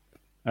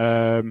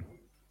 Well,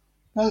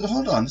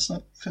 hold on, it's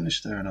not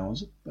finished there now,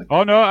 is it?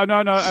 Oh no!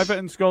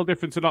 Everton's goal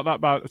difference are not that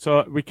bad.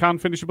 So we can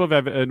finish above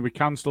Everton. We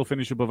can still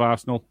finish above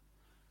Arsenal.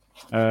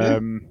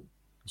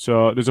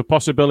 So there's a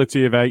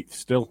possibility of 8th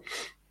still,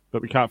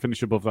 but we can't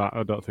finish above that,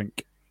 I don't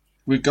think.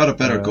 We've got a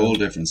better goal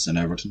difference than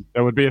Everton.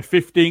 There would be a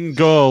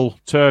 15-goal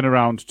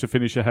turnaround to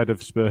finish ahead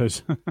of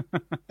Spurs.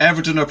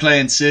 Everton are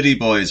playing City,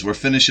 boys. We're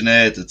finishing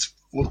 8th. It's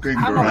fucking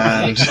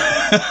grand.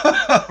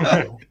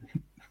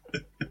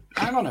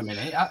 Hang on a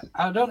minute.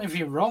 I don't know if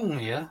you're wrong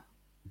here.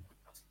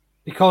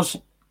 Because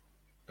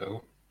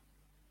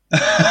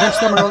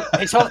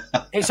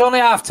it's only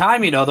half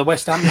time, the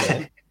West Ham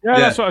game. Yeah,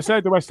 that's what I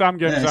said. The West Ham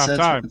game is half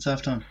time. It's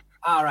half time.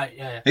 All right,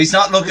 yeah. He's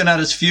not looking at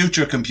his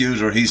future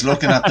computer. He's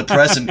looking at the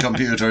present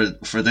computer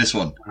for this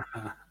one.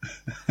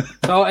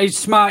 So he's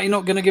smart. He's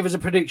not going to give us a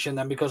prediction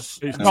then, because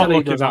he's not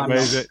looking that way,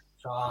 is it?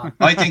 So,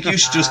 I think you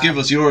should just give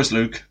us yours,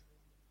 Luke.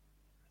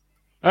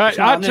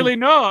 Actually,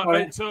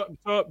 no. So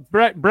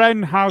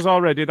Bren has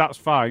already. That's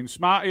fine.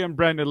 Smarty and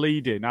Bren are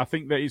leading. I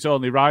think that it's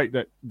only right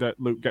that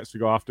Luke gets to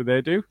go after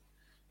they do.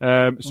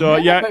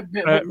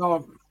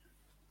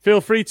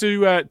 Feel free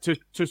to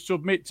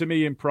submit to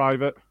me in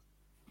private.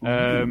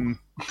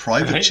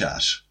 Private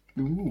chat.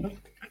 Ooh.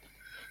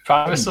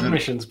 Private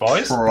submissions,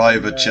 boys.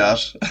 Private chat.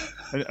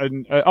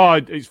 And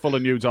it's full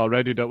of nudes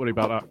already. Don't worry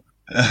about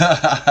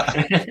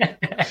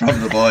that.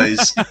 From the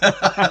boys.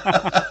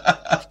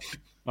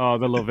 Oh,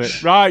 they love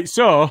it. Right,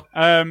 so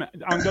I'm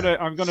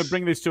gonna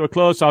bring this to a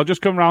close. So I'll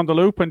just come round the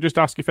loop and just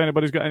ask if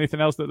anybody's got anything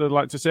else that they'd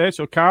like to say.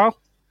 So, Carl?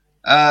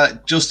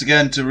 Just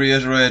again to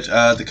reiterate,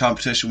 the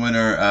competition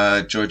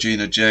winner,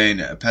 Georgina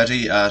Jane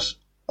Petty at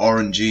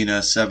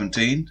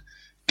Orangina17.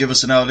 Give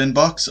us an old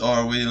inbox,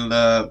 or we'll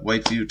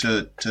wait for you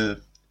to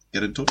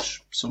get in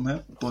touch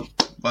somehow. But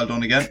well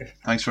done again.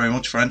 Thanks very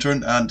much for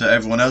entering, and to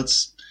everyone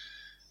else,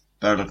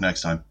 better luck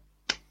next time.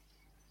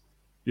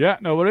 Yeah,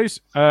 no worries.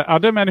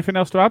 Adam, anything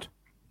else to add?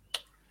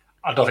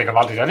 I don't think I've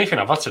added anything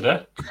I've had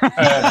today.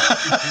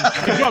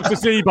 You've got to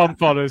see bomb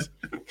for us.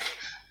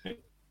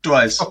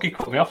 Twice. Fucking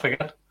cut me off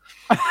again.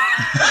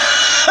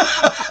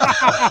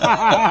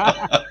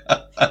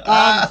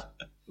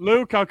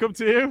 Luke, I'll come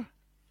to you.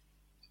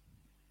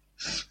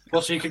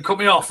 Well, so you can cut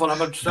me off when I'm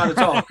trying to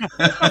talk.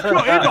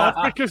 Cut him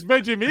off because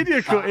Major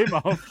Media cut him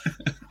off.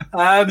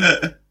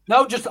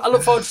 No, just I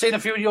look forward to seeing a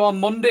few of you on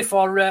Monday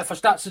for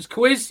Stats'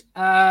 quiz.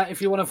 If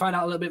you want to find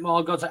out a little bit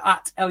more, go to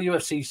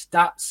 @LUFC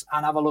Stats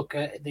and have a look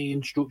at the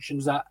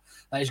instructions that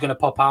is going to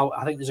pop out.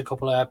 I think there's a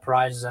couple of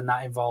prizes and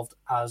that involved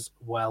as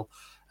well.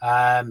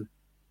 Yeah,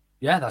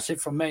 that's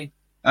it from me.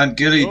 And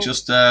Gilly,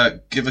 just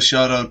give a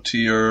shout out to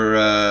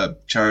your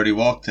charity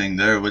walk thing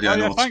there, will you? I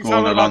know what's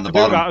going along the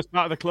bottom. That as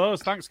part of the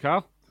close. Thanks,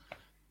 Carl.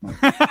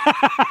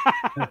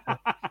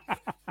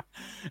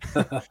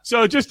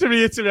 So just to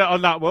reiterate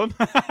on that one,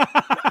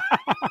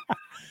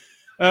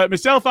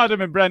 myself,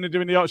 Adam and Bren are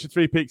doing the Yorkshire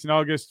Three Peaks in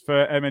August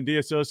for MND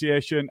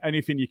Association.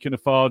 Anything you can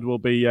afford will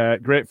be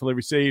gratefully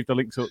received. The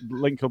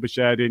link will be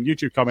shared in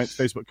YouTube comments,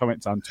 Facebook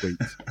comments and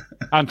tweets.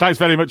 And thanks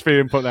very much for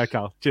your input there,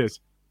 Carl. Cheers.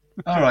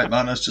 All right,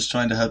 man. I was just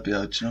trying to help you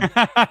out, you know.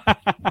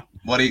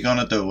 What are you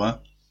gonna do, huh?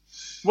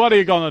 What are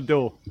you gonna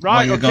do?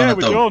 Right, okay,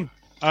 we're done.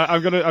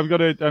 I'm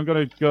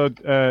gonna go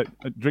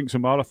drink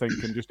some more, I think,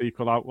 and just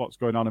equal out what's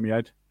going on in my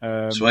head.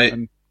 Sweet.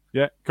 And,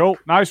 yeah, cool,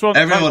 nice one.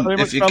 Everyone,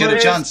 if you get a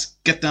chance,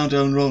 get down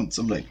Down Road.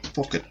 Somebody,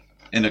 fuck it,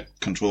 in a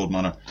controlled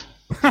manner.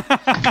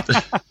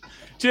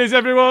 Cheers,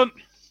 everyone.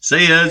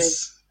 See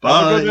yous.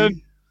 Bye.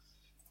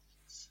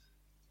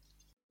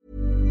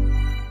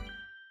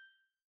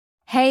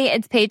 Hey,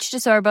 it's Paige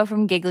DeSorbo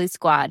from Giggly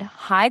Squad.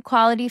 High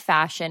quality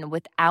fashion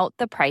without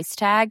the price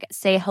tag.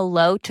 Say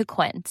hello to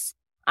Quince.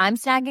 I'm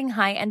snagging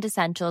high-end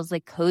essentials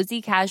like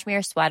cozy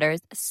cashmere sweaters,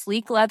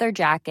 sleek leather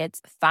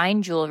jackets,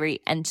 fine jewelry,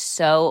 and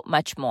so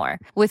much more.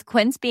 With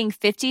Quince being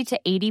 50 to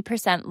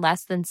 80%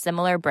 less than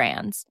similar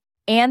brands.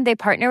 And they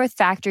partner with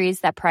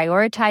factories that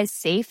prioritize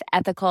safe,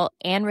 ethical,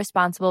 and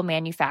responsible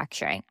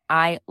manufacturing.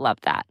 I love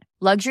that.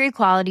 Luxury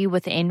quality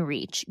within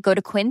reach. Go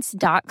to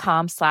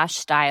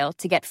quince.com/style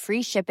to get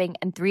free shipping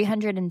and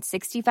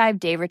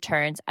 365-day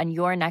returns on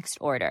your next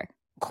order.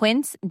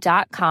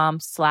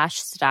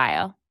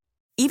 Quince.com/style.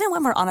 Even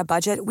when we're on a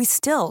budget, we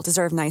still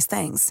deserve nice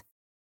things.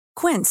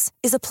 Quince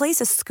is a place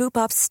to scoop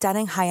up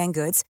stunning high-end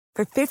goods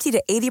for 50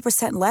 to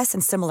 80% less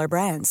than similar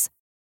brands.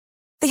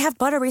 They have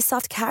buttery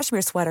soft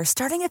cashmere sweaters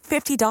starting at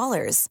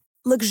 $50,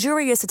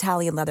 luxurious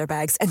Italian leather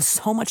bags, and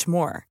so much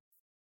more.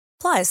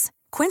 Plus,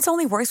 Quince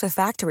only works with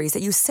factories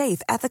that use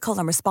safe, ethical,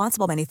 and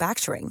responsible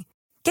manufacturing.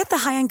 Get the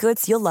high-end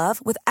goods you'll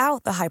love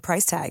without the high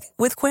price tag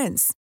with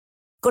Quince.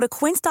 Go to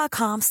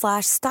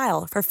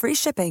quince.com/style for free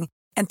shipping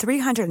and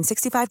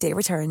 365-day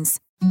returns.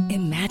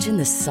 Imagine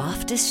the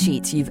softest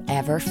sheets you've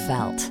ever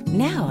felt.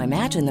 Now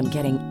imagine them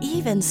getting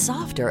even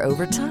softer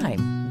over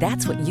time.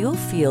 That's what you'll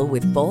feel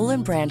with Boll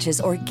 & Branch's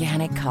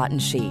organic cotton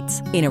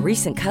sheets. In a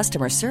recent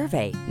customer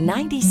survey,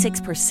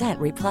 96%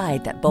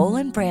 replied that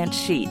Boll & Branch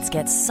sheets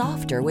get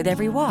softer with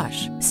every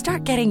wash.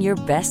 Start getting your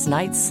best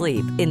night's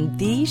sleep in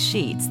these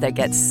sheets that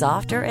get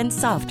softer and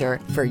softer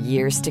for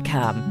years to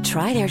come.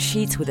 Try their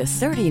sheets with a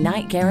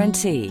 30-night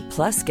guarantee.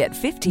 Plus, get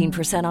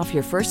 15% off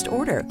your first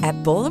order at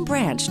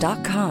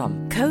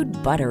bollandbranch.com. Code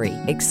BUTTERY.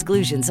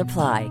 Exclusions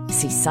apply.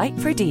 See site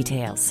for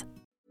details.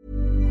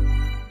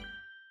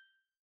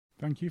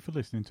 Thank you for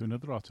listening to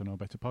another Auto Know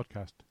Better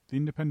podcast, the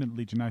independent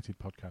Leeds United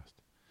podcast.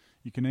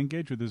 You can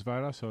engage with us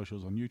via our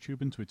socials on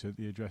YouTube and Twitter at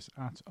the address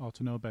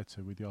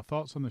 @AutoKnowBetter with your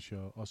thoughts on the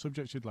show or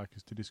subjects you'd like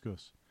us to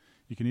discuss.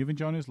 You can even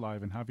join us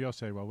live and have your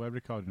say while we're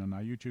recording on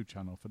our YouTube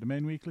channel for the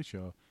main weekly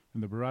show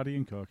and the Baradi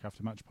and Coke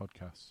Aftermatch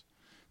podcasts.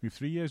 With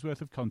 3 years'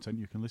 worth of content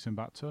you can listen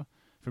back to,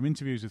 from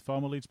interviews with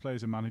former Leeds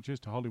players and managers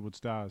to Hollywood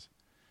stars.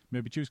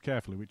 Maybe choose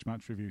carefully which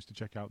match reviews to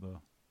check out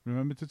though.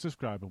 Remember to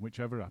subscribe on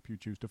whichever app you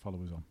choose to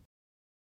follow us on.